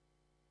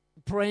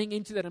 Praying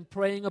into that and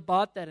praying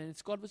about that. And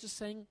God was just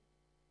saying,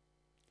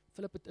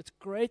 Philip, it's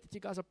great that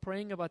you guys are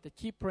praying about that.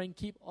 Keep praying,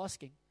 keep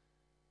asking.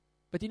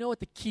 But you know what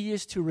the key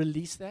is to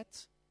release that?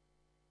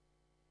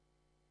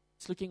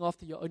 It's looking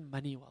after your own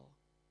money well.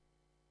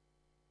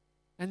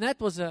 And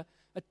that was a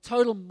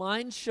total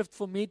mind shift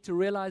for me to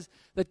realize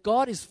that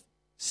God is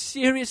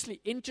seriously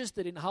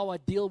interested in how I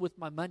deal with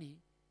my money.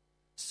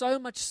 So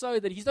much so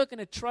that He's not going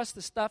to trust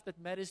the stuff that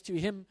matters to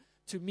Him,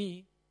 to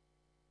me,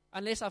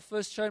 unless I've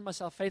first shown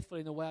myself faithful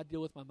in the way I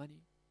deal with my money.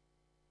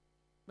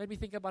 It made me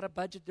think about a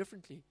budget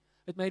differently.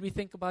 It made me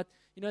think about,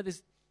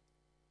 there's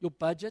your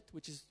budget,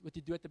 which is what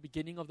you do at the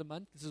beginning of the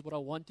month. This is what I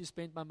want to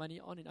spend my money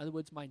on. In other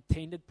words, my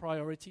intended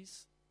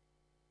priorities.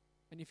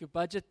 And if your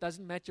budget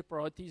doesn't match your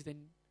priorities,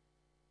 then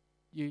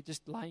you're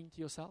just lying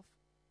to yourself.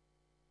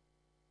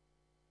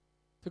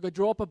 So go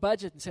draw up a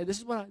budget and say, this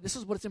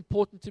is what's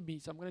important to me.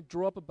 So I'm going to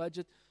draw up a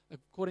budget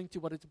according to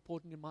what is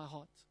important in my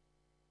heart.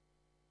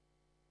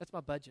 That's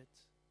my budget.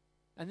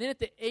 And then at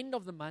the end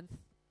of the month,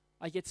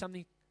 I get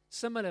something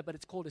similar, but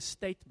it's called a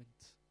statement.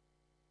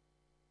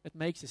 It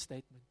makes a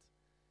statement.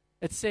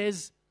 It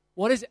says,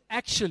 what is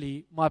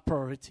actually my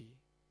priority?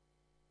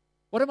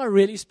 What am I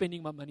really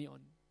spending my money on?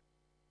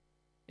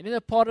 And then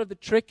a part of the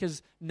trick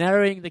is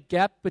narrowing the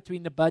gap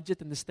between the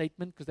budget and the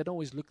statement, because they don't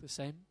always look the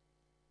same.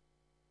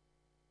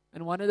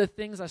 And one of the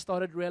things I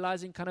started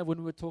realizing kind of when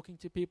we were talking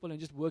to people and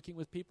just working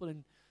with people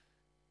in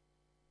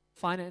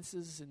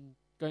finances and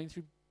going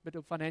through a bit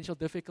of financial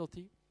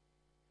difficulty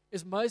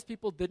is most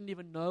people didn't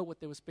even know what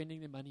they were spending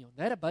their money on.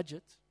 They had a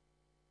budget.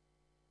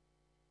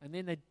 And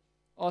then they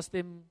asked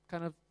them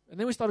and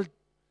then we started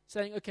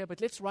saying, okay, but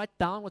let's write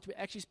down what we're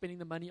actually spending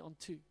the money on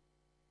too.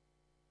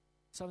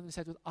 Some of them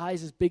said with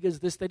eyes as big as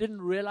this. They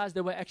didn't realize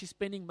they were actually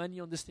spending money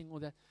on this thing or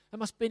that.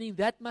 Am I spending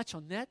that much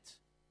on that?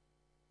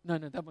 No,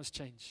 that must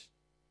change.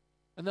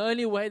 And the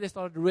only way they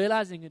started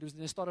realizing it was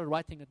when they started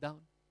writing it down.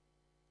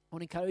 I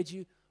want to encourage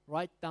you,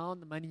 write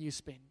down the money you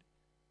spend.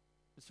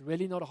 It's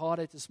really not hard.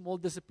 It's a small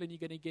discipline you're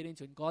going to get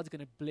into, and God's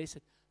going to bless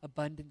it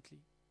abundantly.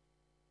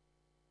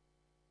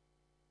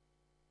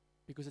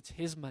 Because it's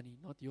His money,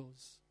 not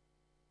yours.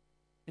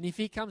 And if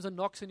He comes and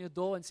knocks on your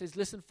door and says,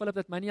 listen, Philip,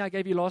 that money I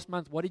gave you last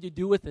month, what did you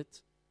do with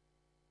it?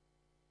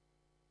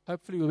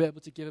 Hopefully we'll be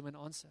able to give Him an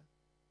answer.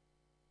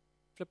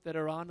 flip that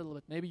around a little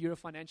bit. Maybe you're a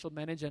financial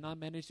manager and I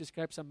managed to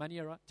scrape some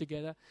money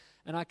together.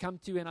 And I come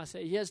to you and I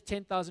say, here's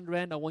 10,000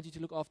 rand. I want you to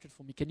look after it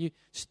for me. Can you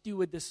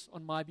steward this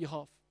on my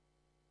behalf?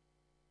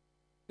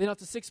 Then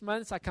after 6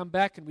 months, I come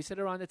back and we sit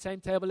around the same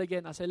table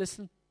again. I say,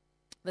 listen,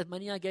 that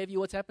money I gave you,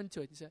 what's happened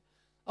to it? He said,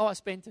 oh, I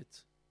spent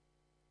it.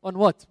 On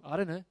what? I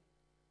don't know.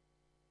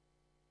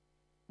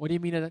 What do you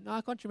mean? No,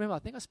 I can't remember. I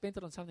think I spent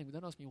it on something, but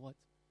don't ask me what.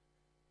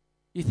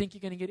 You think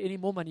you're going to get any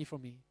more money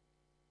from me?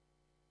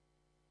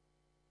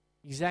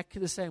 Exactly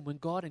the same. When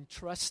God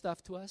entrusts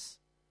stuff to us,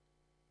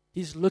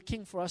 He's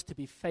looking for us to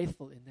be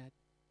faithful in that.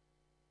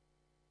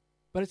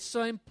 But it's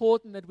so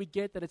important that we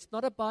get that it's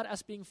not about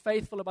us being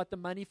faithful about the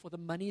money for the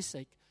money's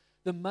sake.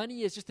 The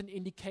money is just an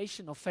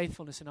indication of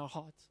faithfulness in our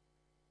heart.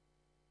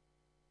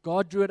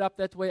 God drew it up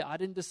that way. I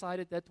didn't decide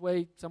it that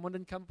way. Someone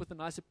didn't come up with a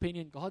nice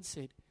opinion. God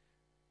said,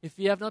 if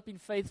you have not been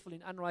faithful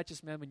in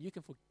unrighteous mammon, you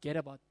can forget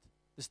about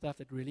the stuff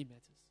that really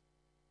matters.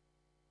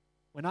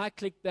 When I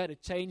clicked that,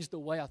 it changed the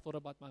way I thought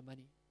about my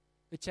money.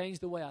 It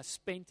changed the way I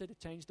spent it. It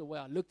changed the way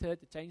I looked at it.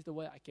 It changed the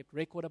way I kept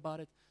record about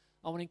it.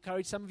 I want to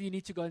encourage some of you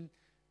need to go and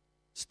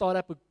start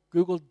up a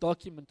Google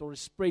document or a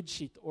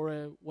spreadsheet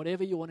or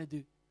whatever you want to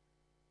do.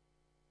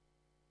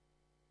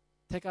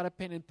 Take out a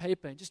pen and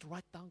paper and just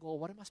write down, God,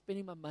 what am I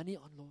spending my money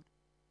on, Lord?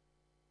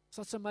 It's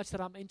not so much that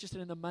I'm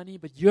interested in the money,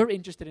 but you're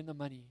interested in the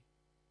money.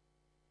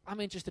 I'm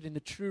interested in the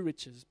true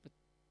riches, but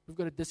we've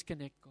got to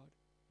disconnect, God.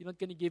 You're not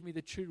going to give me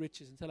the true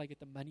riches until I get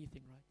the money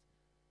thing right.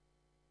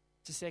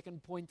 It's a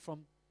second point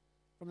from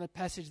that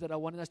passage that I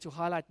wanted us to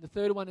highlight. The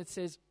third one, it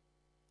says,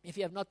 if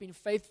you have not been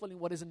faithful in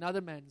what is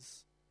another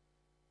man's,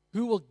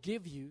 who will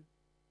give you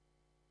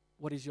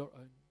what is your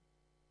own?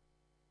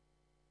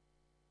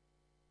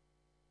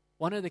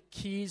 One of the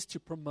keys to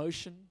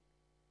promotion,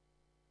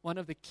 one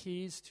of the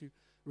keys to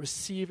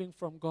receiving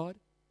from God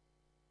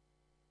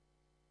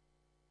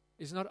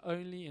is not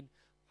only in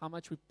how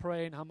much we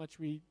pray and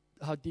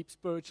how deep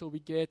spiritual we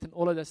get and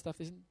all of that stuff.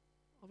 There's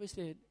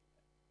obviously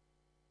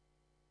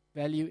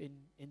value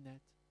in that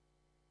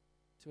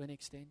to an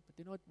extent. But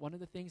you know what? One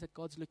of the things that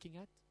God's looking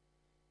at,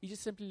 He's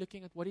just simply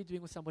looking at what are you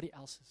doing with somebody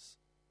else's.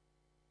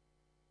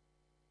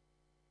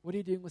 What are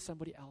you doing with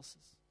somebody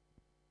else's?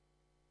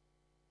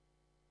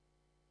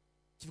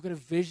 If you've got a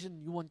vision,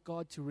 you want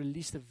God to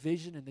release the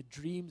vision and the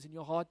dreams in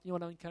your heart, you know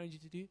what I encourage you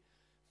to do?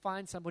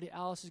 Find somebody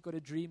else who's got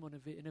a dream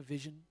in a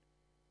vision.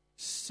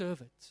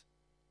 Serve it.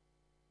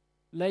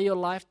 Lay your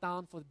life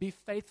down be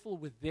faithful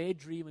with their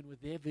dream and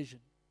with their vision.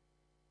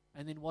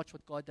 And then watch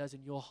what God does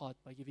in your heart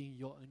by giving you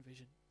your own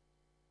vision.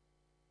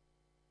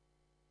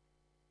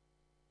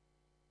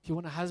 If you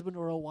want a husband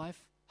or a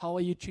wife, how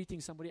are you treating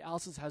somebody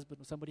else's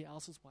husband or somebody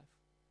else's wife?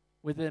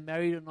 Whether they're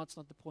married or not, it's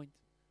not the point.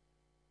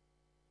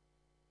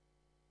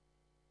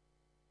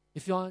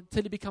 If you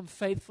until you become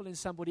faithful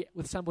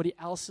with somebody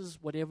else's,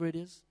 whatever it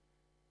is,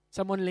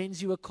 someone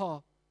lends you a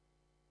car.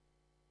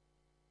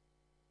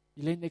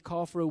 You lend their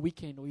car for a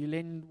weekend, or you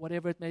lend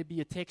whatever it may be,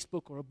 a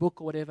textbook or a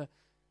book or whatever.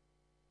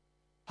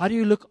 How do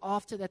you look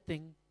after that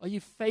thing? Are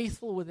you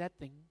faithful with that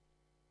thing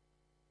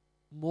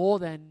more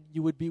than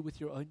you would be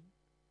with your own?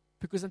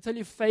 Because until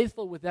you're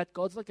faithful with that,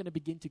 God's not going to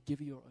begin to give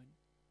you your own.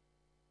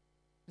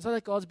 It's not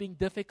that God's being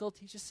difficult.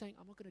 He's just saying,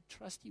 I'm not going to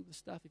trust you with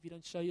stuff if you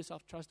don't show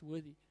yourself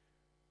trustworthy.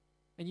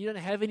 And you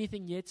don't have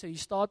anything yet, so you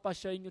start by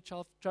showing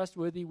yourself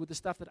trustworthy with the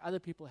stuff that other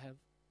people have.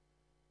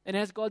 And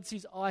as God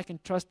sees, I can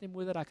trust him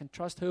with it, I can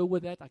trust her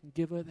with that, I can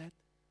give her that,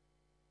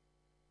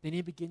 then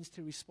he begins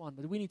to respond.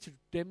 But we need to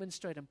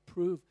demonstrate and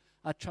prove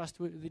our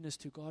trustworthiness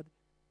to God.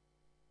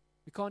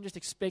 We can't just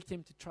expect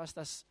him to trust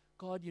us.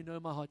 God, you know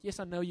my heart. Yes,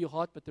 I know your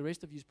heart, but the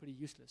rest of you is pretty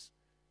useless.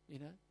 You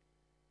know?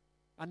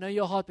 I know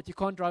your heart, but you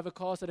can't drive a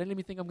car, so don't let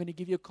me think I'm going to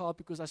give you a car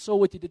because I saw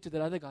what you did to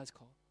that other guy's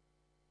car.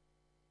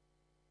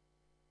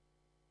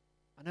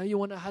 I know you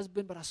want a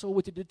husband, but I saw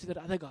what you did to that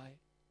other guy.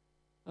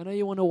 I know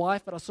you want a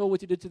wife, but I saw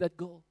what you did to that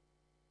girl.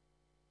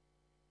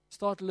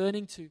 Start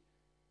learning to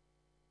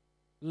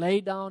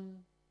lay down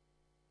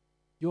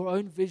your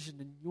own vision.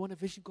 And you want a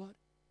vision, God?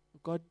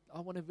 God, I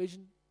want a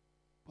vision.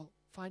 Well,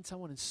 find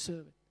someone and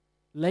serve it.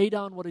 Lay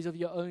down what is of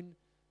your own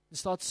and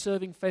start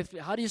serving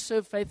faithfully. How do you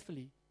serve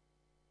faithfully?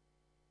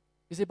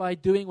 Is it by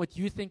doing what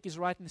you think is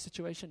right in the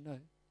situation? No.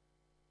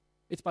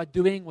 It's by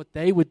doing what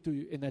they would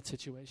do in that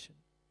situation.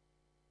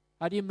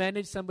 How do you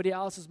manage somebody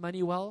else's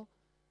money well?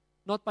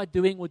 Not by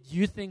doing what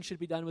you think should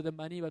be done with the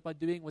money, but by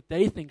doing what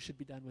they think should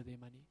be done with their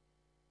money.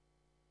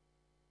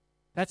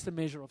 That's the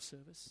measure of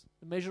service.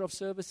 The measure of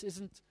service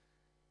isn't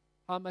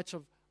how much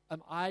of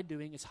am I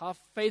doing, it's how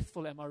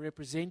faithful am I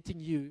representing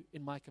you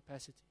in my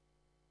capacity.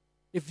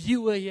 If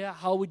you were here,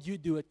 how would you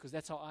do it? Because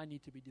that's how I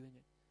need to be doing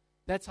it.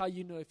 That's how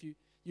you know if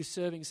you're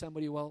serving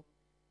somebody well.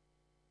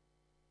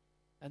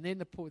 And then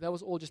that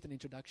was all just an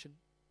introduction.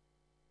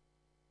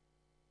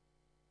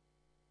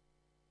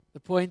 The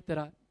point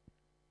that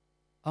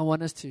I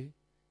want us to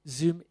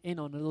zoom in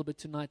on a little bit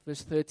tonight,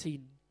 verse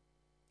 13.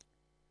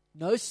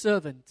 No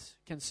servant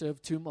can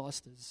serve two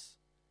masters.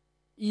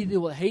 Either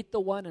will hate the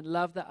one and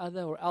love the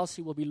other, or else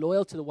he will be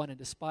loyal to the one and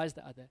despise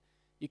the other.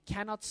 You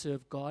cannot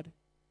serve God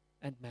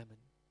and mammon.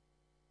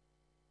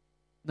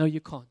 No,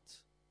 you can't.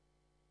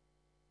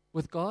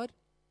 With God,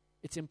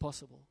 it's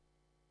impossible.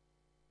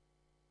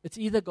 It's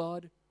either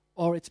God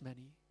or it's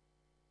money.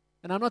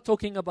 And I'm not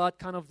talking about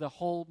kind of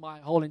my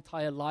whole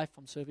entire life.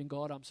 I'm serving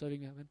God, I'm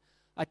serving heaven.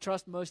 I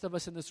trust most of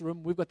us in this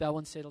room, we've got that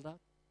one settled out.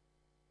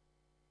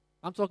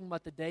 I'm talking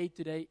about the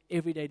day-to-day,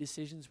 everyday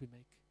decisions we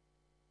make.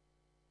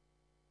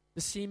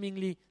 The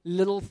seemingly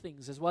little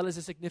things as well as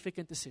the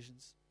significant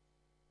decisions.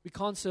 We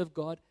can't serve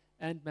God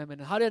and mammon.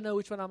 And how do I know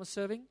which one I'm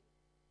serving?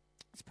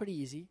 It's pretty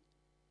easy.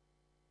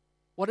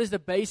 What is the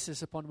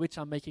basis upon which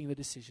I'm making the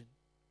decision?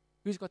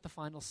 Who's got the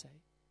final say?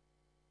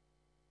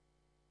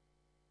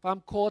 If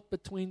I'm caught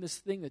between this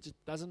thing that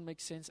just doesn't make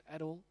sense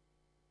at all,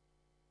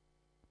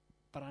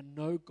 but I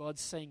know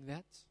God's saying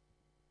that,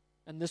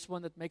 and this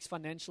one that makes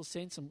financial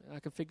sense, and I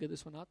can figure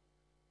this one out,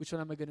 which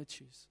one am I going to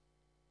choose?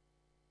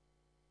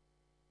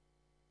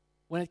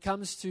 When it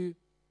comes to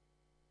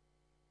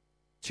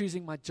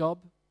choosing my job,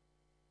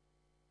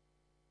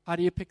 how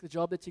do you pick the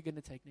job that you're going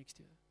to take next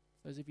year?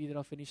 Those of you that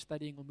are finished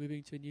studying or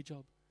moving to a new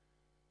job.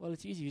 Well,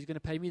 it's easy. Who's going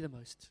to pay me the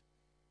most?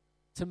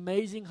 It's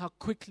amazing how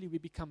quickly we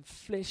become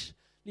fleshly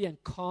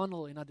and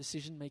carnal in our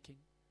decision making.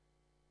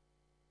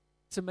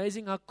 It's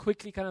amazing how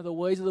quickly kind of the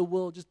ways of the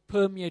world just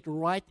permeate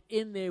right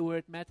in there where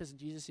it matters. And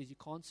Jesus says, you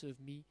can't serve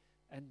me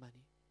and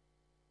money.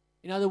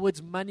 In other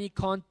words, money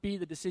can't be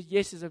the decision.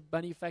 Yes, there's a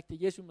money factor.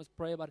 Yes, we must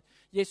pray about it.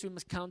 Yes, we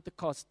must count the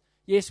cost.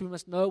 Yes, we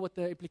must know what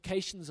the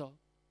implications are.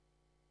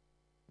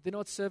 But you know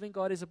what serving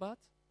God is about?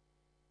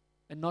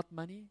 And not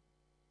money?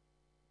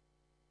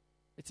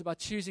 It's about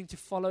choosing to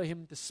follow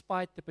Him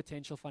despite the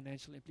potential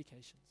financial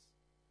implications.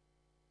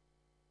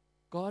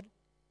 God,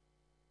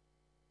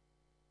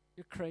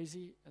 you're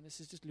crazy, and this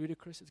is just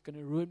ludicrous. It's going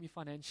to ruin me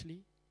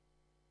financially.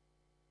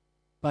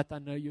 But I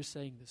know you're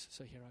saying this,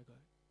 so here I go.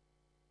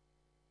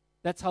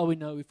 That's how we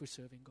know if we're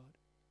serving God.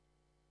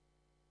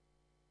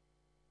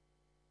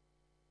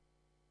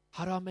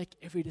 How do I make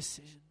every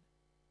decision?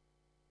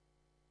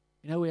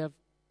 You know, we have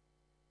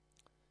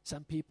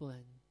some people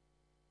and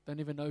don't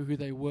even know who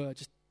they were.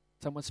 Just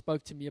someone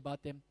spoke to me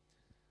about them.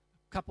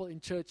 A couple in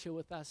church here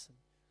with us.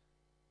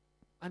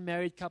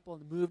 Unmarried couple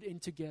and moved in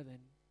together.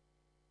 And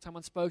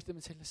someone spoke to them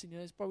and said, listen, you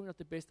know, it's probably not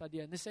the best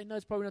idea. And they say, no,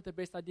 it's probably not the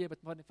best idea, but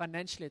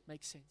financially it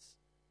makes sense.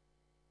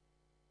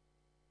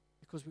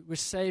 Because we're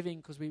saving,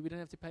 because we don't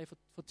have to pay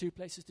for 2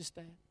 places to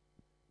stay.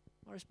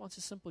 My response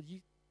is simple.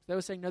 They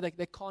were saying, no,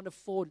 they can't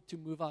afford to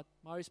move out.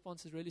 My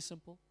response is really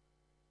simple.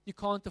 You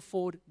can't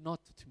afford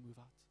not to move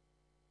out.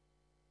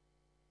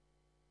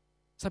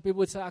 Some people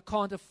would say, I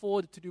can't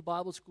afford to do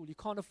Bible school. You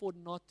can't afford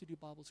not to do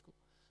Bible school.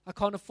 I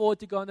can't afford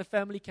to go on the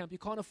family camp. You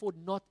can't afford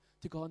not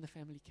to go on the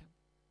family camp.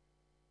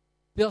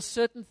 There are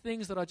certain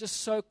things that are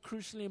just so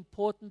crucially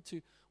important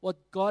to what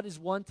God is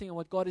wanting and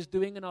what God is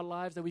doing in our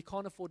lives that we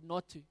can't afford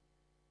not to.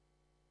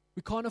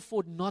 We can't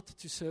afford not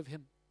to serve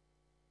Him,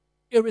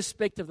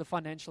 irrespective of the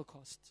financial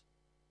cost.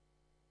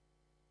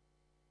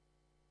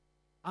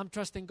 I'm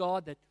trusting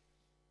God that,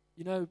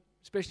 you know,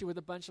 especially with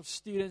a bunch of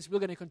students, we're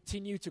going to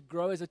continue to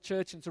grow as a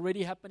church, and it's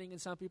already happening in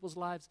some people's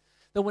lives,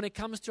 that when it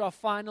comes to our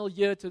final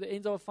year, to the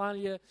end of our final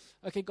year,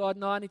 okay, God,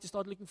 now I need to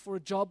start looking for a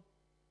job.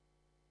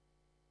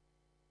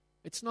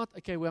 It's not,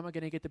 okay, where am I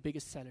going to get the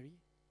biggest salary?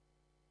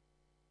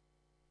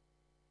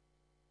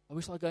 And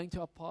we start going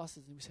to our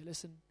pastors and we say,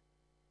 listen,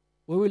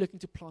 where are we looking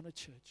to plant a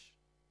church?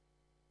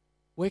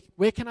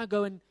 Where can I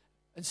go and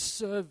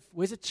serve?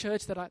 Where's a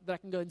church that I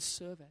can go and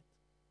serve at?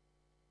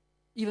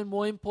 Even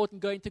more important,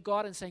 going to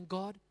God and saying,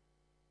 God,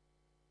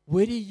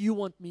 where do you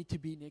want me to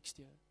be next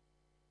year?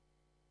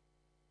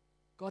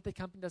 God, that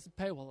company doesn't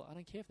pay well. I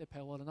don't care if they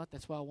pay well or not.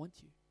 That's why I want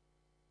you.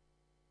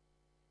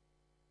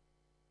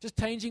 Just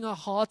changing our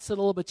hearts a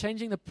little bit,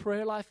 changing the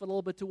prayer life a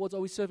little bit towards,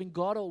 are we serving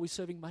God or are we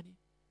serving money?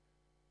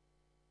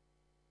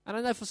 And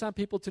I know for some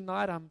people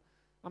tonight, I'm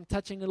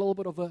touching a little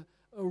bit of a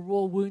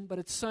raw wound, but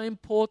it's so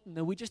important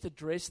that we just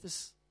address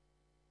this.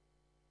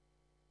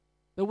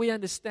 That we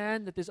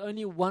understand that there's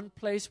only one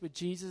place where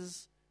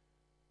Jesus,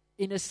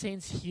 in a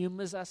sense,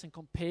 humors us and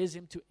compares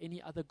Him to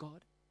any other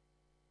God.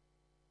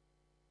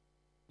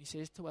 He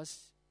says to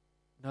us,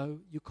 no,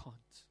 you can't.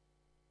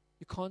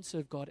 You can't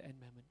serve God and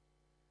mammon.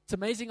 It's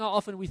amazing how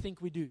often we think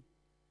we do.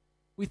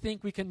 We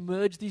think we can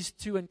merge these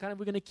two and kind of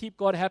we're going to keep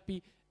God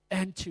happy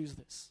and choose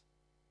this.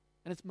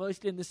 And it's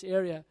mostly in this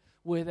area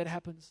where that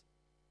happens.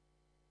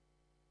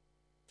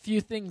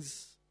 Few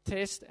things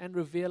test and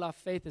reveal our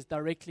faith as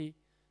directly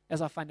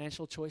as our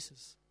financial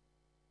choices.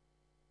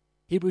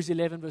 Hebrews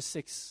 11 verse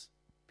 6,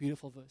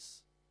 beautiful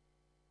verse.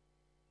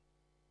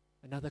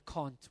 Another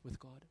can't with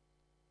God.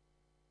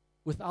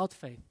 Without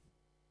faith,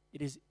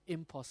 it is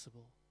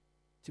impossible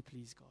to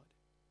please God.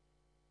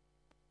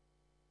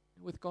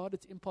 And with God,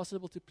 it's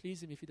impossible to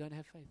please Him if you don't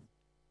have faith.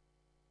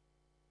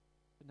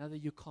 Another,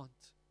 you can't.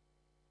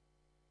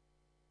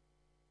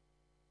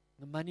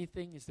 The money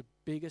thing is the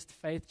biggest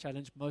faith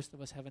challenge most of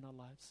us have in our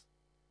lives.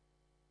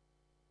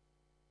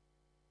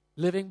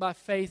 Living by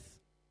faith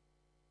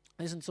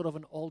isn't sort of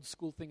an old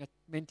school thing. It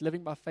meant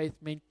living by faith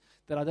meant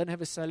that I don't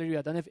have a salary,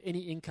 I don't have any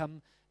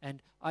income,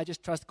 and I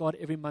just trust God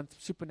every month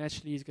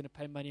supernaturally He's going to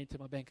pay money into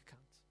my bank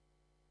account.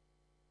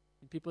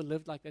 people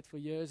lived like that for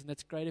years, and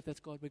that's great if that's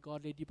God, where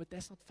God led you, but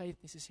that's not faith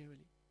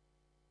necessarily.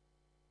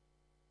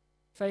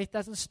 Faith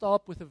doesn't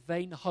stop with a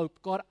vain hope.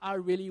 God, I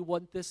really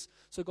want this.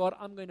 So God,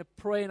 I'm going to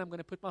pray and I'm going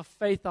to put my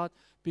faith out,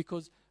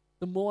 because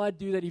the more I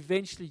do that,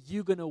 eventually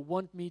you're going to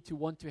want me to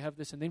want to have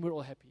this, and then we're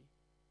all happy.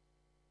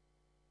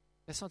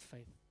 That's not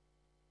faith.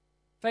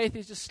 Faith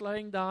is just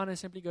slowing down and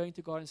simply going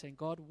to God and saying,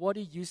 God, what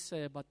do you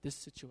say about this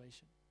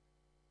situation?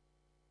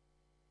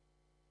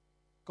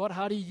 God,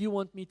 how do you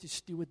want me to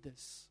steward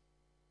this?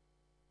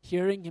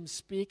 Hearing him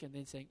speak and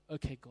then saying,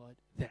 okay, God,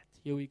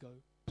 here we go.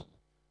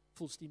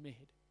 Full steam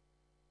ahead.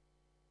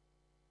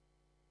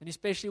 And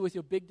especially with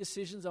your big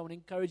decisions, I want to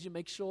encourage you,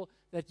 make sure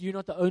that you're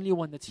not the only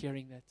one that's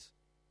hearing that.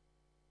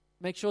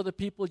 Make sure the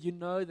people you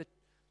know that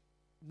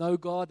know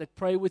God, that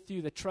pray with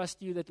you, that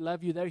trust you, that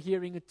love you, they're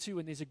hearing it too,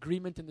 and there's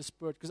agreement in the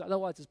Spirit, because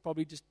otherwise it's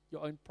probably just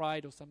your own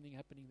pride or something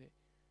happening there.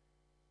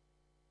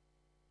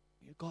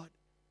 God,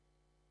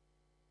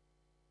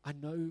 I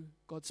know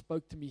God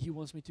spoke to me. He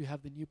wants me to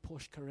have the new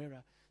Porsche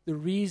Carrera. The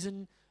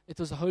reason it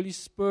was the Holy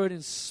Spirit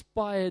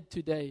inspired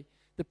today,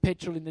 the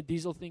petrol and the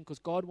diesel thing, because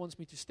God wants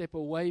me to step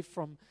away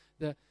from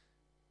the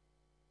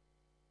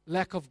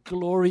lack of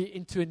glory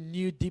into a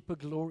new, deeper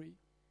glory.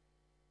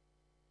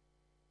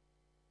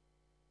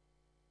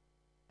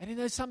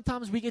 And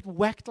sometimes we get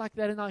whacked like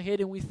that in our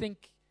head, and we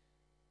think,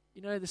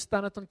 the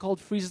Standerton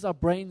cold freezes our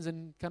brains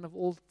and kind of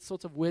all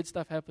sorts of weird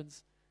stuff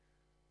happens.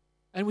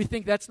 And we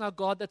think that's not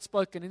God that's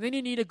spoken. And then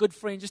you need a good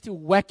friend just to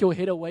whack your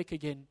head awake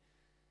again.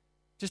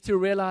 Just to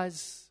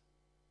realize,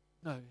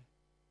 no.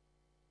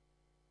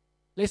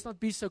 Let's not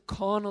be so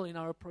carnal in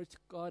our approach to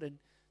God. And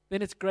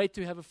then it's great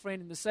to have a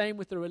friend. And the same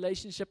with the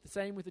relationship, the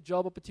same with the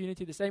job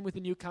opportunity, the same with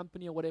the new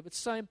company or whatever. It's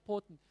so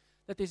important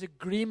that there's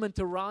agreement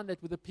around that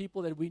with the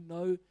people that we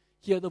know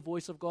hear the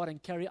voice of God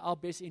and carry our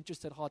best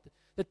interests at heart,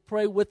 that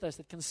pray with us,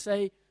 that can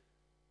say,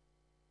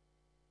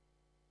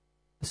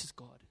 this is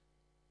God.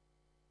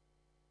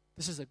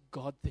 This is a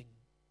God thing.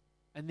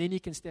 And then you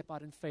can step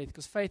out in faith,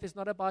 because faith is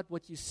not about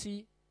what you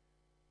see,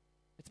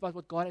 it's about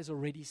what God has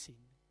already seen.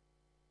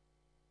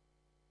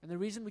 And the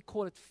reason we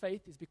call it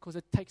faith is because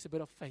it takes a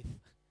bit of faith.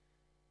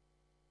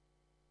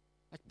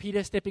 Like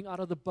Peter stepping out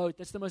of the boat.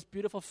 That's the most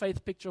beautiful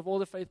faith picture of all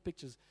the faith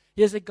pictures.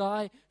 Here's a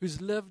guy who's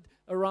lived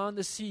around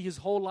the sea his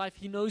whole life.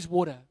 He knows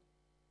water.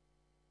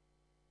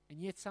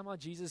 And yet somehow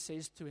Jesus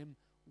says to him,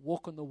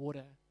 walk on the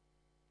water.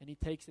 And he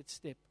takes that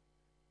step.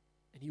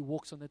 And he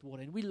walks on that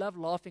water. And we love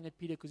laughing at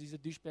Peter because he's a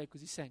douchebag,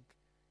 because he sank.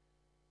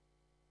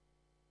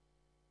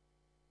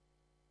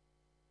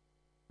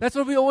 That's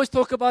what we always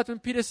talk about when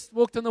Peter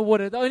walked on the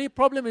water. The only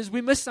problem is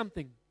we miss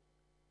something.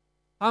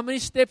 How many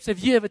steps have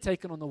you ever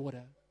taken on the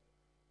water?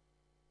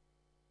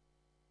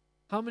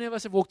 How many of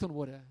us have walked on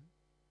water?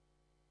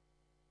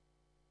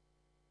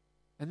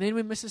 And then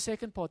we miss the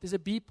second part. There's a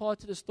B part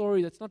to the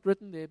story that's not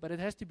written there, but it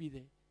has to be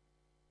there.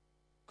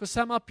 Because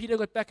somehow Peter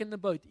got back in the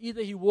boat.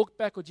 Either he walked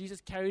back or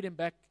Jesus carried him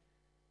back.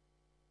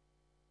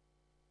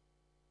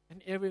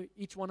 And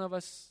each one of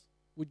us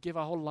would give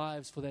our whole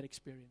lives for that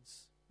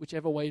experience,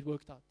 whichever way it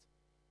worked out.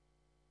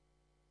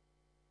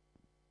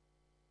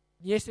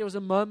 Yes, there was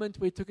a moment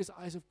where he took his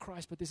eyes off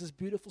Christ, but there's this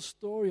beautiful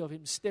story of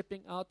him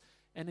stepping out,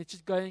 and it's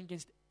just going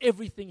against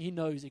everything he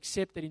knows,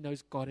 except that he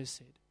knows God has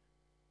said.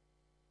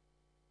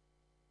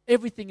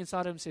 Everything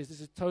inside of him says,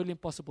 this is totally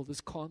impossible, this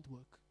can't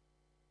work.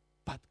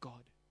 But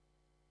God.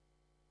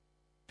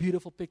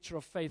 Beautiful picture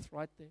of faith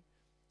right there.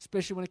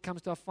 Especially when it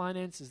comes to our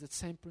finances, that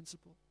same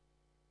principle.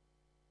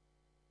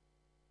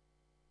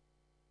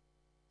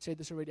 I said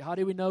this already. How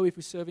do we know if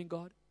we're serving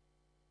God?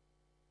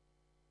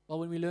 Well,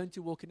 when we learn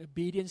to walk in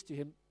obedience to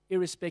Him,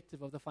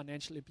 irrespective of the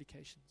financial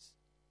implications.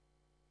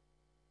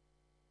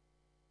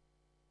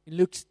 In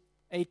Luke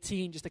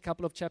 18, just a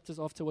couple of chapters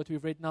after what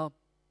we've read now,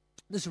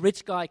 this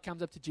rich guy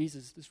comes up to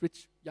Jesus, this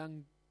rich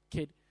young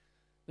kid.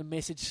 The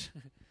message,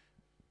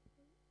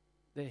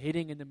 the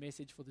heading in the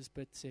message for this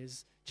bit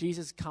says,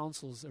 Jesus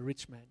counsels a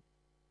rich man.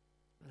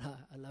 And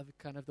I love it,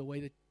 kind of the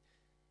way that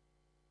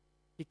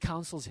he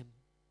counsels him.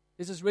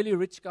 There's this really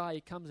rich guy,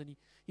 he comes and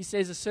he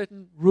says a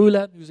certain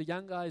ruler, who's a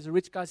young guy, who's a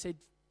rich guy, said,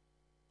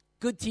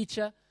 good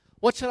teacher,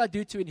 what shall I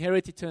do to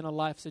inherit eternal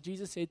life? So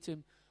Jesus said to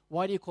him,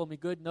 why do you call me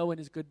good? No one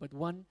is good but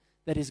one,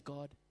 that is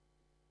God.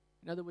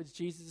 In other words,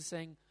 Jesus is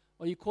saying,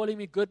 are you calling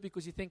me good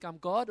because you think I'm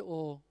God,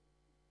 or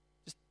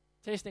just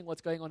testing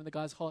what's going on in the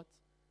guy's heart?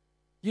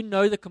 You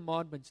know the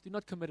commandments. Do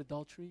not commit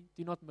adultery.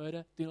 Do not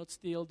murder. Do not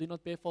steal. Do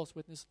not bear false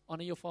witness.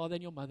 Honor your father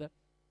and your mother.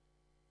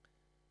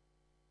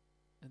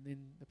 And then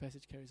the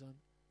passage carries on.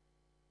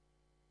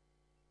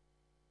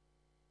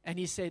 And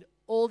he said,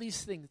 all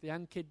these things, the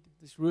young kid,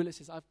 this ruler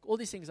says, all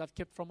these things I've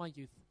kept from my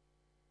youth.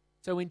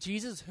 So when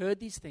Jesus heard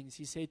these things,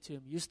 he said to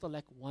him, you still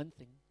lack one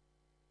thing.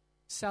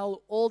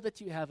 Sell all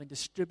that you have and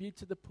distribute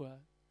to the poor,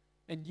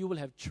 and you will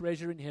have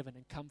treasure in heaven,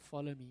 and come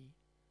follow me.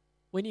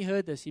 When he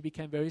heard this, he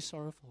became very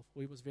sorrowful,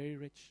 for he was very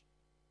rich.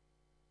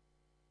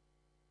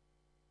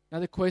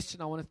 Another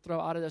question I want to throw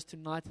out at us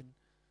tonight, and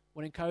I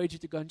want to encourage you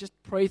to go and just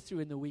pray through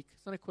in the week.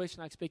 It's not a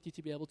question I expect you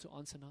to be able to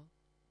answer now,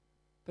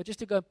 but just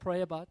to go and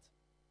pray about.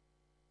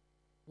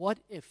 What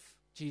if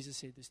Jesus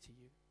said this to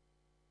you?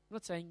 I'm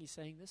not saying he's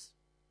saying this,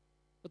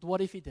 but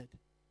what if he did?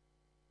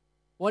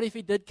 What if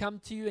he did come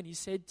to you and he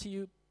said to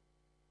you,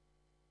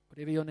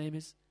 whatever your name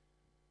is,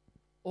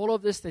 all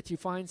of this that you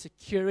find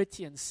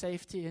security and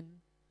safety in,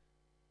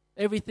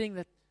 everything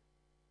that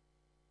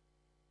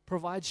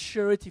provides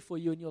surety for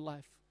you in your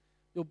life,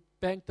 your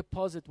bank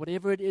deposit,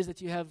 whatever it is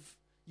that you have,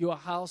 your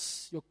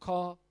house, your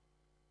car,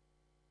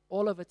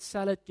 all of it,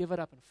 sell it, give it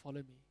up, and follow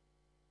me.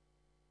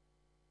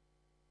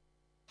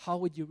 How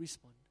would you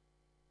respond?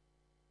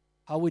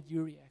 How would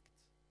you react?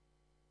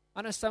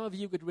 I know some of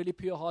you could really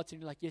put your hearts in,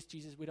 you're like, yes,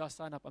 Jesus, where do I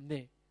sign up? I'm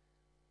there.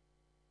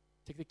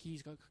 Take the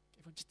keys, go.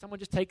 Someone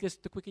just take this.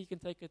 The quicker you can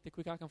take it, the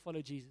quicker I can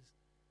follow Jesus.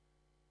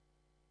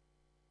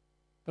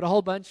 But a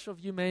whole bunch of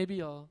you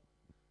maybe are,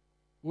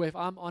 well, if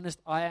I'm honest,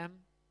 I am.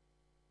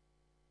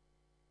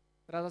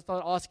 But as I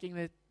start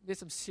asking, there's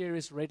some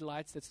serious red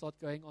lights that start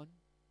going on.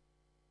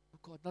 Oh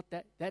God, not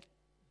that.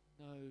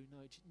 No,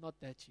 not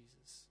that,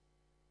 Jesus.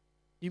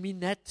 You mean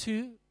that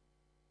too?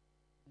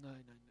 No,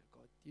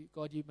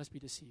 God, you must be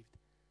deceived.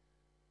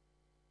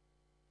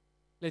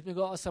 Let me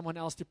go ask someone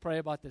else to pray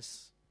about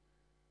this.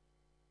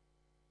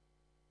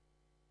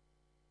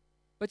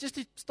 But just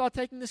to start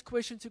taking this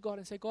question to God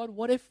and say, God,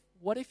 what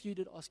if you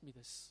did ask me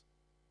this?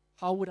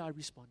 How would I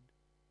respond?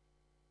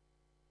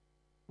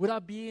 Would I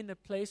be in a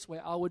place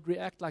where I would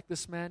react like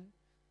this man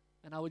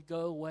and I would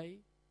go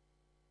away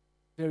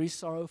very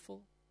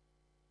sorrowful?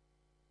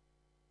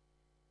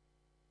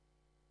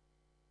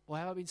 Or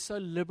have I been so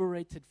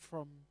liberated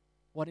from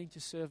wanting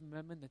to serve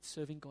mammon that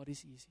serving God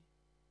is easy?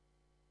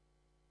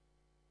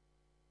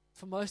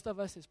 For most of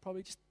us, there's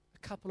probably just a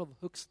couple of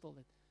hooks still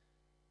that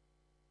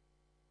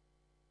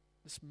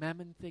this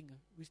mammon thing.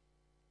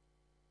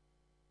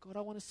 God,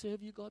 I want to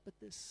serve you, God, but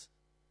this.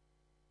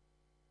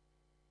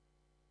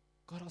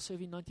 God, I'll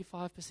serve you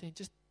 95%.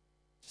 Just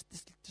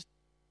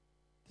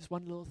this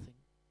one little thing.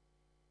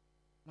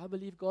 And I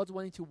believe God's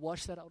wanting to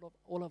wash that out of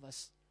all of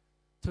us,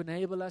 to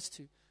enable us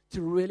to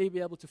really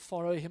be able to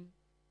follow Him,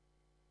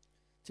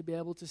 to be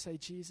able to say,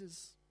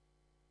 Jesus,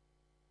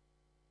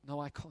 no,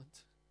 I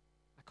can't.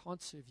 I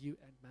can't serve you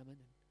and mammon.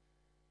 And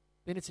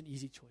then it's an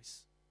easy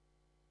choice.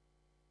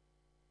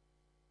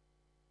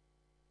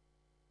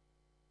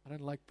 I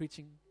don't like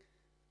preaching.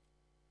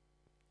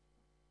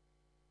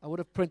 I would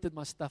have printed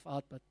my stuff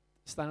out, but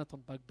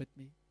Standerton bug bit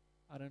me.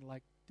 I don't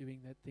like doing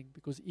that thing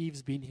because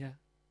Eve's been here.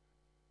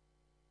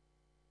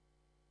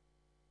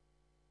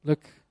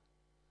 Look,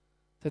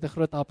 het 'n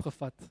groot hap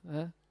gevat,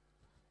 hè?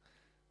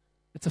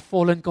 It's a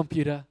fallen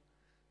computer.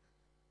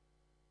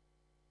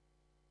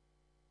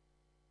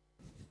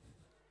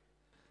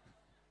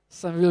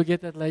 Some of you will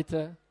get that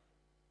later.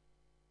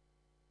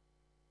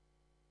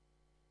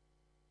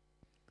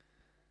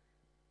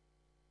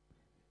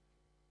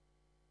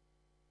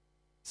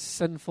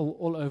 Sinful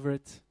all over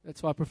it.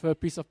 That's why I prefer a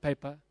piece of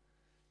paper.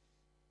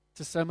 It's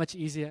just so much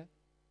easier.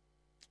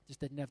 Just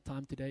didn't have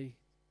time today.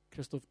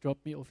 Christoph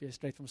dropped me off here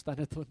straight from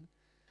Standerton.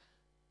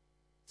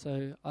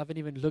 So I haven't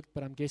even looked,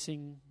 but I'm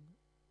guessing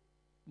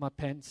my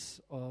pants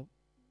are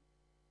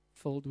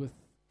filled with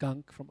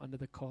gunk from under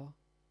the car.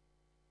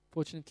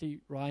 Fortunately,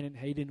 Ryan and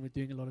Hayden were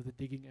doing a lot of the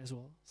digging as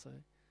well. So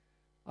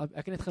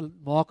ek het net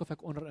gemaak of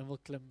ek onderin wil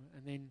klim,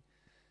 and then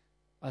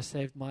I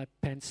saved my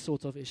pants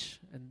sort of ish,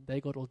 and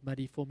they got all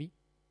muddy for me.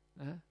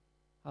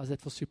 How's that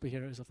for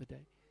superheroes of the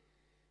day?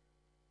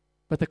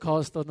 But the car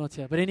is still not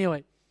here. But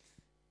anyway,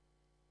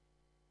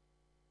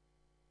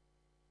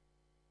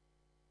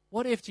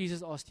 what if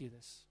Jesus asked you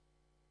this?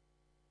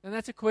 And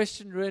that's a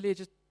question really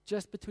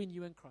just between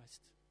you and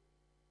Christ.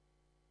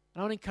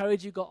 And I want to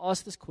encourage you, go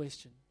ask this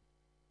question.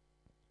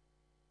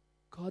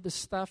 God, the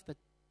stuff, the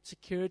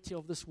security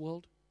of this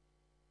world.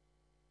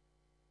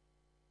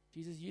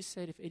 Jesus, you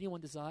said if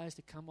anyone desires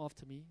to come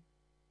after me,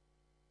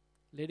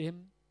 let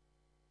him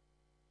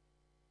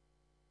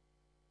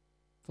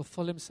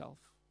fulfill himself.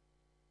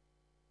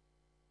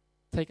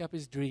 Take up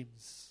his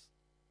dreams.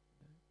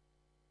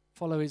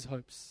 Follow his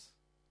hopes.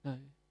 No.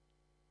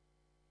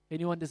 If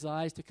anyone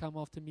desires to come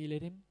after me,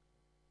 let him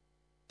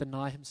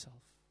deny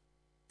himself.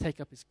 Take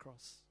up his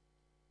cross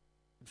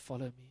and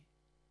follow me.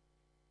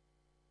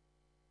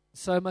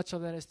 So much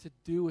of that has to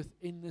do with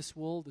in this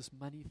world, this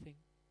money thing.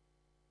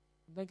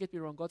 And don't get me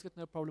wrong, God's got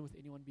no problem with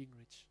anyone being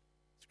rich.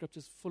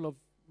 Scripture's full of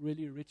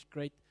really rich,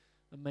 great,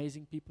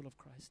 amazing people of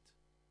Christ.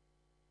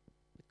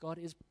 But God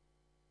is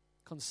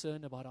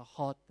concerned about a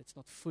heart that's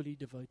not fully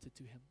devoted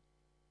to Him.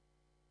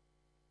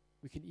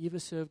 We can either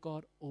serve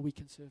God or we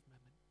can serve mammon.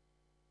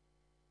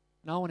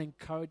 And I want to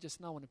encourage us,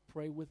 and I want to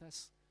pray with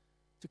us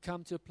to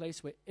come to a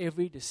place where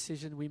every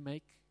decision we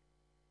make,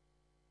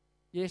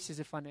 yes, there's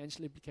a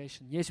financial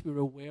implication. Yes, we're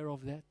aware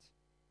of that.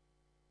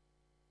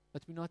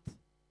 But we're not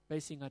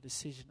basing our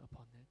decision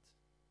upon that.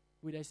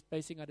 We're just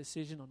basing our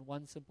decision on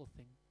one simple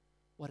thing.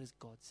 What has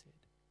God said?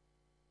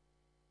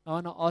 I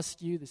want to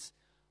ask you this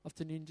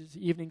afternoon, this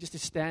evening, just to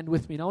stand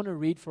with me. And I want to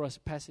read for us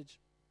a passage.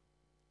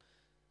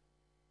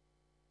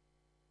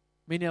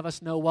 Many of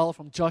us know well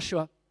from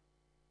Joshua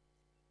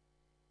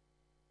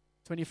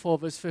 24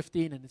 verse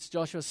 15. And it's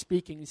Joshua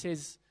speaking. He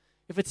says,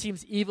 If it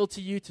seems evil to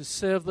you to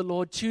serve the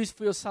Lord, choose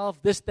for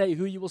yourself this day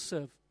who you will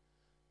serve.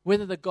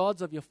 Whether the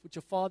gods of which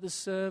your fathers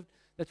served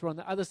that were on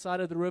the other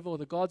side of the river, or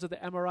the gods of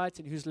the Amorites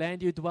in whose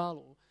land you dwell,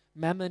 or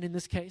Mammon in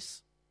this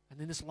case. And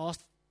then this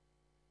last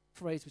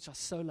phrase, which I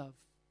so love.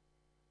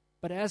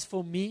 But as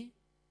for me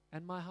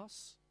and my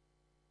house,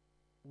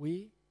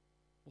 we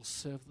will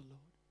serve the Lord.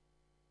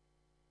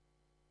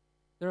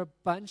 There are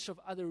a bunch of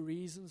other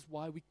reasons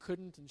why we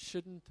couldn't and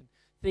shouldn't, and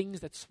things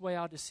that sway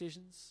our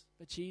decisions.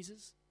 But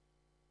Jesus,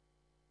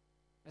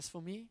 as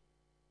for me,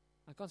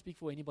 I can't speak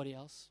for anybody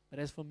else, but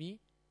as for me,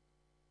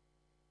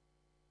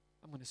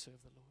 I'm going to serve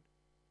the Lord.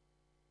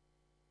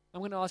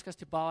 I'm going to ask us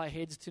to bow our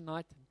heads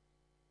tonight.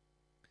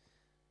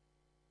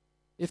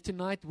 If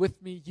tonight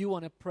with me you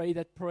want to pray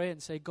that prayer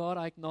and say, God,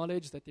 I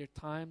acknowledge that there are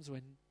times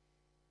when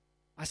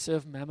I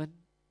serve mammon.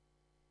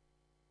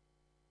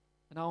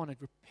 And I want to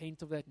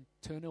repent of that and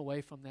turn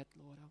away from that,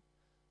 Lord.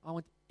 I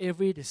want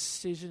every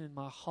decision in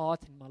my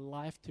heart, in my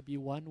life, to be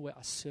one where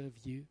I serve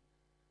you.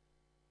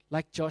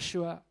 Like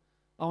Joshua,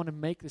 I want to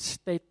make the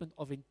statement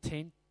of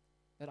intent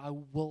that I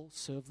will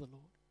serve the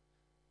Lord.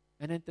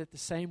 And then that the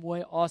same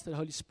way, ask that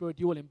Holy Spirit,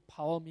 you will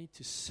empower me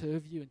to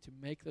serve you and to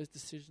make those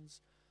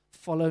decisions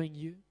following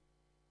you.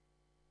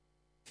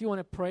 If you want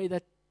to pray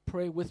that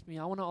prayer with me,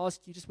 I want to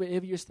ask you, just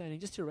wherever you're standing,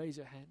 just to raise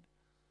your hand.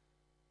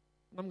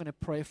 I'm going to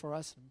pray for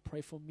us and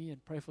pray for me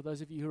and pray for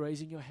those of you who are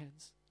raising your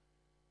hands.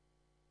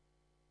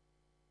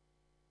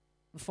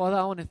 And Father,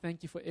 I want to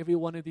thank you for every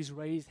one of these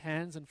raised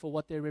hands and for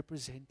what they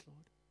represent, Lord.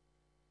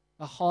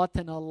 A heart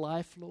and a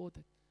life, Lord,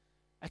 that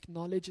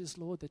acknowledges,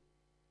 Lord, that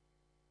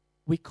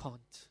we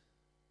can't.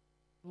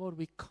 Lord,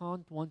 we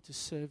can't want to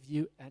serve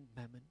you and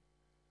mammon.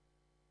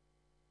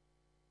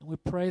 And we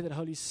pray that,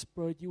 Holy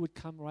Spirit, you would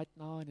come right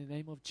now in the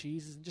name of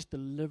Jesus and just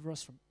deliver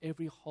us from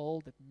every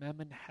hold that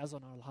mammon has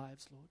on our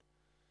lives, Lord.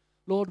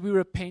 Lord, we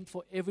repent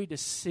for every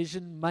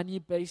decision,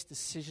 money-based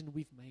decision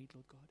we've made,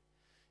 Lord God.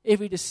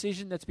 Every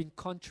decision that's been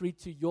contrary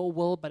to your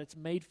will, but it's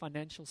made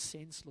financial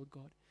sense, Lord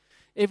God.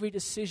 Every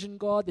decision,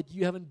 God, that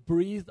you haven't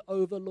breathed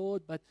over,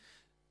 Lord, but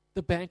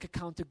the bank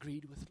account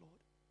agreed with, Lord.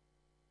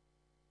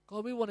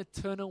 God, we want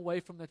to turn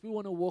away from that. We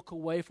want to walk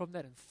away from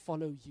that and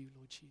follow you,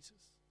 Lord Jesus.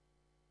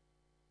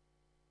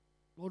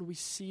 Lord, we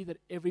see that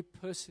every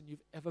person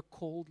you've ever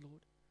called,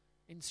 Lord,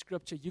 in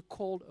Scripture, you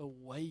called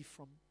away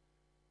from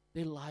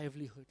their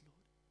livelihood, Lord.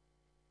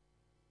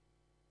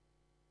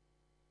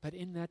 But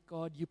in that,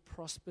 God, you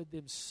prospered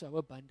them so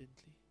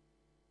abundantly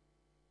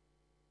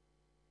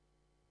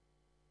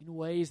in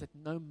ways that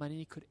no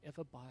money could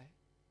ever buy.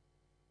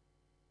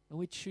 And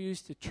we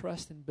choose to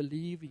trust and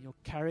believe in your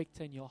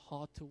character and your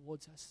heart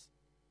towards us.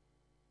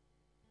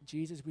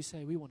 Jesus, we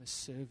say we want to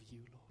serve you,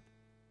 Lord.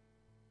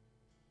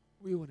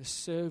 We want to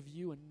serve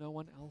you and no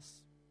one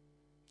else.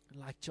 And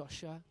like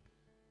Joshua,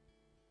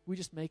 we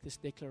just make this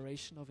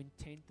declaration of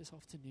intent this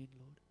afternoon,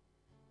 Lord.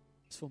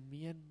 It's for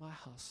me and my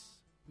house,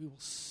 we will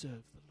serve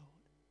the Lord.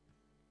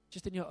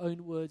 Just in your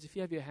own words, if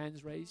you have your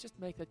hands raised, just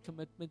make that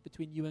commitment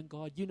between you and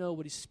God. You know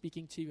what He's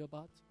speaking to you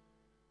about.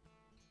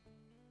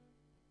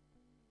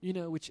 You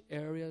know which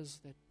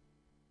areas that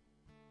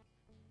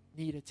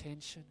need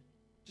attention.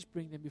 Just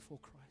bring them before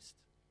Christ.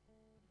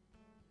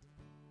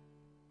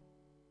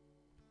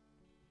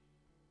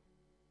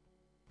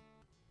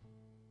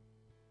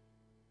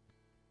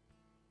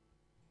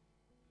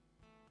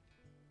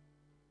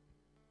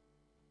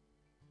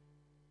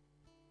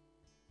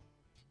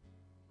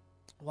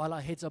 While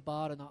our heads are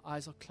bowed and our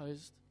eyes are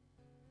closed,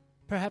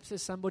 perhaps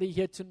there's somebody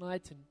here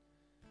tonight and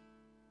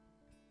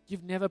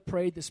you've never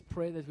prayed this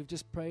prayer that we've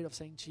just prayed of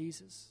saying,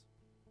 Jesus,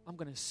 I'm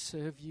going to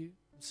serve you.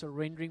 I'm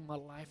surrendering my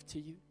life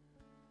to you.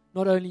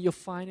 Not only your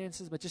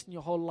finances, but just in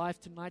your whole life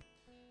tonight.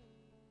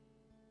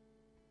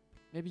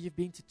 Maybe you've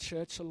been to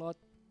church a lot.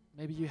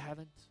 Maybe you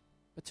haven't.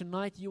 But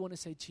tonight you want to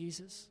say,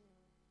 Jesus,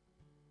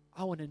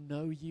 I want to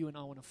know you and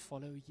I want to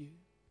follow you.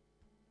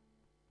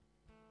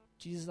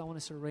 Jesus, I want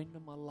to surrender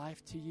my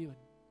life to you. And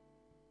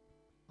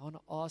I want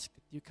to ask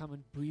that you come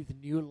and breathe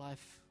new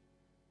life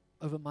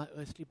over my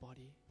earthly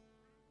body.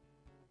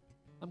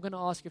 I'm going to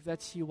ask if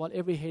that's you, while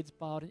every head's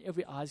bowed and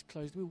every eye's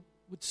closed. We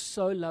would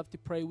so love to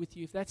pray with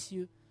you. If that's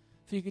you,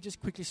 if you could just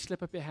quickly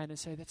slip up your hand and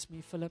say, that's me,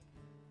 Philip.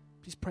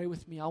 Please pray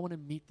with me. I want to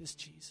meet this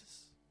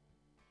Jesus.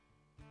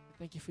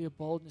 Thank you for your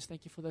boldness.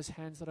 Thank you for those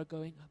hands that are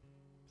going up.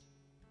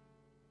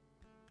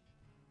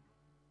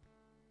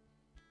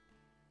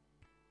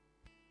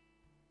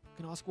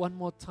 I can ask one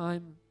more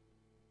time.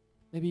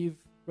 Maybe you've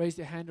raised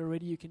your hand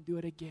already. You can do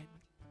it again.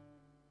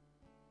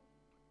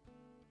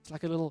 It's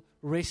like a little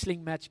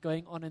wrestling match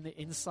going on in the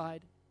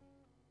inside.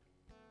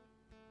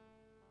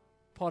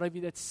 Part of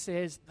you that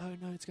says, no,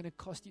 it's going to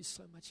cost you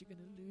so much. You're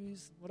going to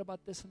lose. What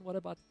about this and what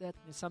about that?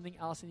 And there's something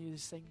else in you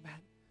that's saying, man,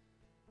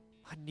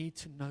 I need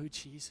to know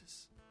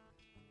Jesus.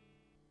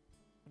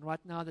 And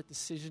right now that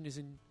decision is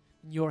in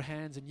your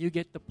hands and you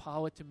get the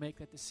power to make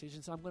that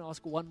decision. So I'm going to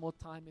ask one more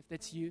time if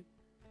that's you.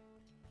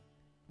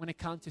 I'm going to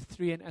count to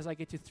 3, and as I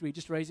get to 3,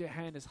 just raise your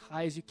hand as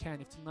high as you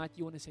can. If tonight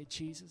you want to say,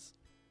 Jesus,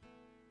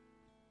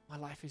 my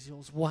life is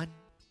yours. 1,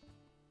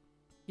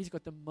 He's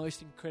got the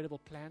most incredible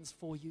plans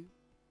for you.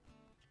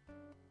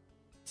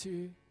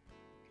 2,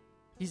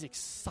 He's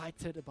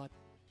excited about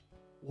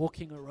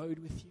walking a road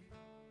with you.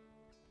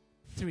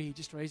 3,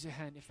 just raise your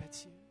hand if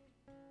that's you.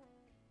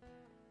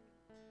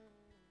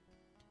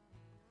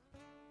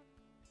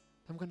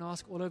 I'm going to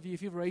ask all of you,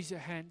 if you've raised your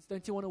hands,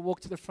 don't you want to walk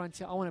to the front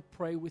here? I want to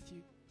pray with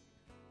you.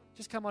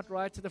 Just come out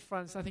right to the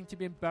front. It's nothing to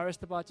be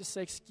embarrassed about. Just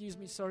say, excuse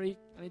me, sorry,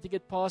 I need to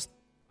get past.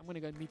 I'm going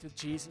to go meet with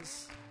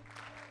Jesus.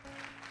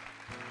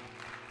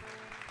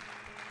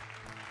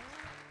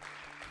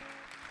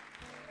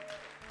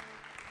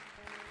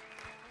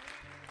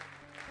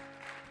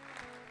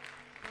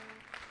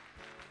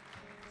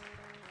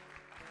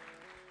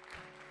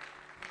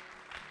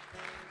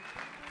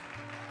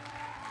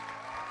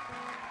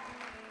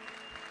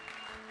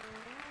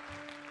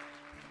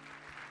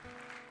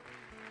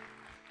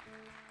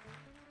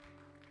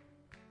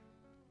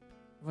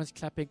 Everyone's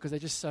clapping because they're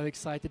just so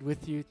excited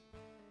with you.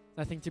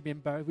 Nothing to be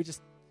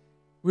embarrassed.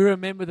 We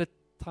remember the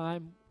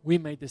time we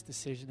made this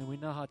decision, and we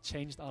know how it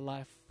changed our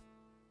life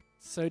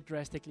so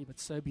drastically, but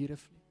so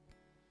beautifully.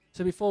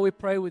 So before we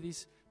pray with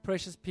these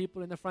precious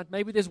people in the front,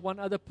 maybe there's one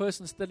other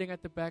person standing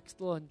at the back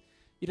still, and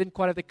you didn't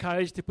quite have the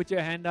courage to put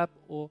your hand up,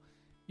 or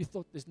you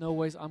thought, there's no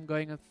ways I'm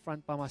going in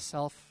front by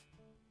myself.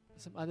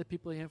 There's some other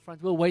people here in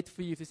front. We'll wait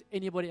for you if there's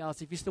anybody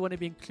else. If you still want to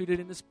be included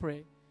in this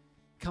prayer,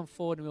 come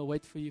forward and we'll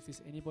wait for you if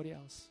there's anybody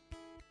else.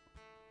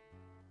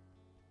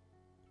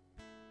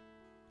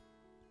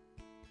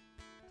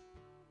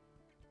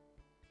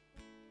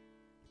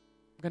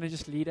 I'm going to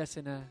just lead us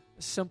in a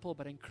simple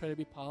but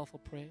incredibly powerful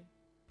prayer.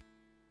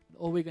 And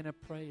all we're going to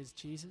pray is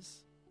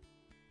Jesus.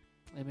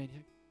 Amen.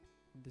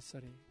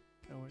 Sorry,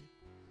 don't worry.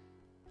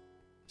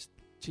 Just,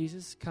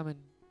 Jesus, come and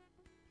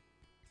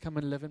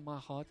live in my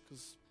heart,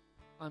 because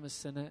I'm a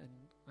sinner and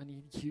I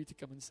need you to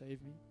come and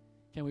save me.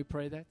 Can we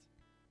pray that?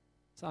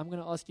 So I'm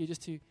going to ask you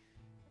just to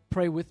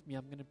pray with me.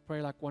 I'm going to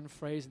pray like one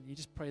phrase, and you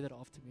just pray that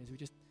after me as we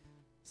just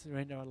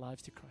surrender our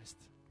lives to Christ.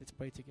 Let's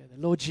pray together.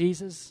 Lord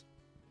Jesus,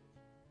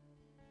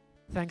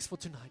 thanks for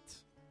tonight,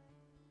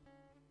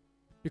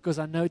 because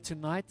I know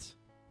tonight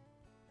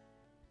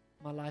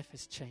my life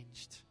has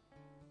changed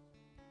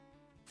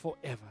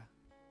forever.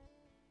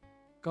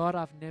 God,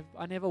 I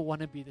never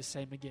want to be the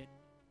same again.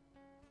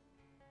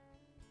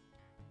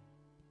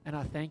 And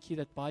I thank you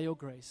that by your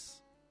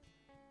grace,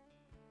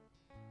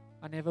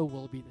 I never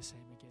will be the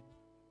same again.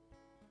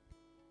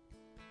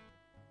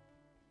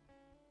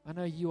 I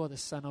know you are the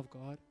Son of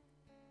God,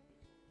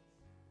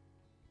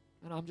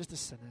 and I'm just a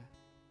sinner.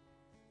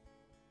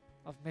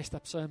 I've messed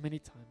up so many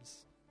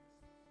times.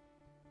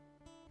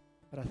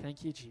 But I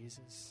thank you,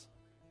 Jesus,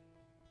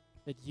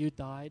 that you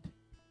died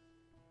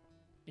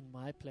in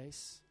my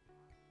place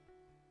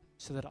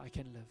so that I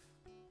can live.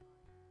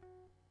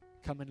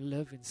 Come and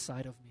live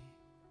inside of me.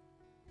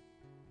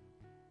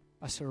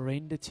 I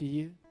surrender to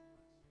you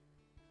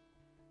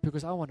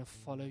because I want to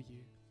follow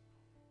you.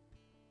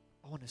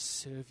 I want to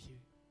serve you.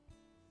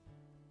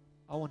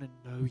 I want to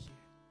know you.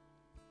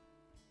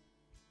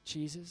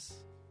 Jesus,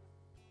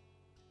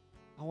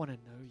 I want to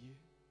know you.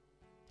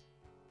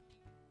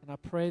 And I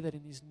pray that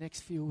in these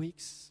next few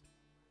weeks,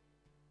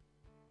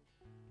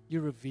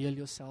 you reveal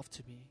yourself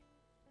to me.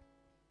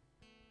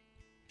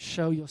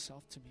 Show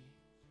yourself to me,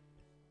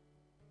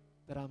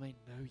 that I may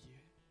know you,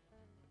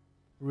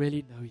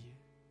 really know you.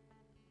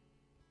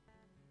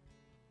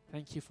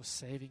 Thank you for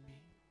saving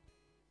me.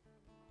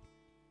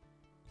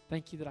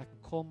 Thank you that I can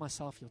call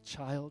myself your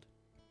child,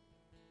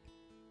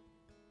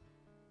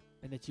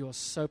 and that you are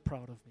so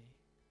proud of me.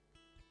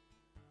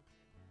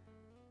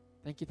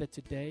 Thank you that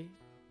today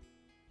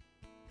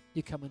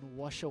you come and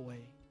wash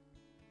away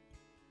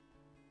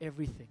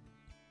everything.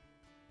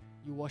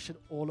 You wash it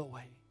all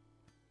away,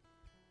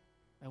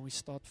 and we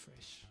start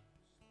fresh.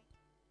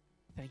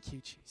 Thank you,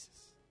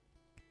 Jesus.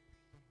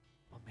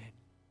 Amen.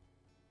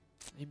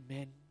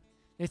 Amen.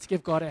 Let's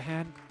give God a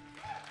hand.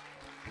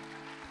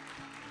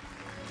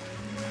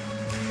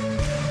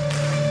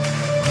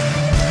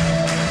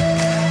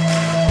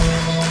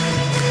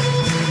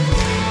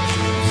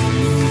 You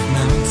move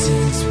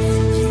mountains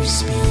when you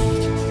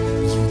speak.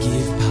 You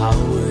give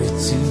power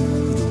to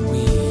the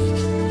weak.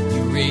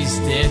 You raise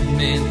dead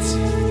men to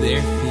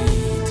their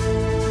feet.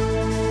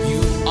 You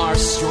are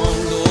strong,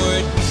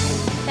 Lord.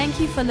 Thank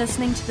you for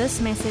listening to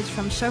this message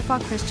from Shofar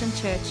Christian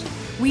Church.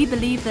 We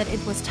believe that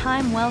it was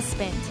time well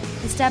spent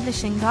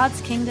establishing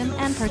God's kingdom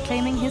and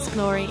proclaiming His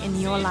glory in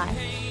your life.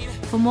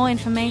 For more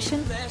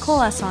information,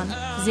 call us on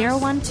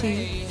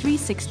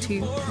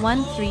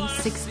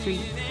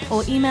 012-362-1363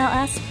 or email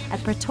us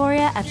at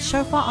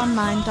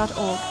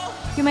pretoria@shofaronline.org.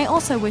 You may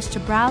also wish to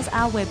browse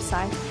our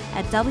website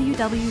at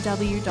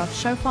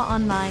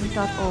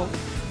www.shofaronline.org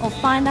or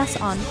find us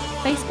on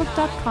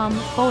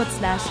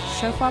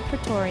facebook.com/Shofar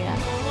Pretoria.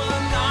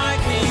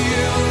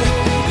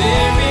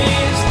 There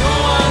is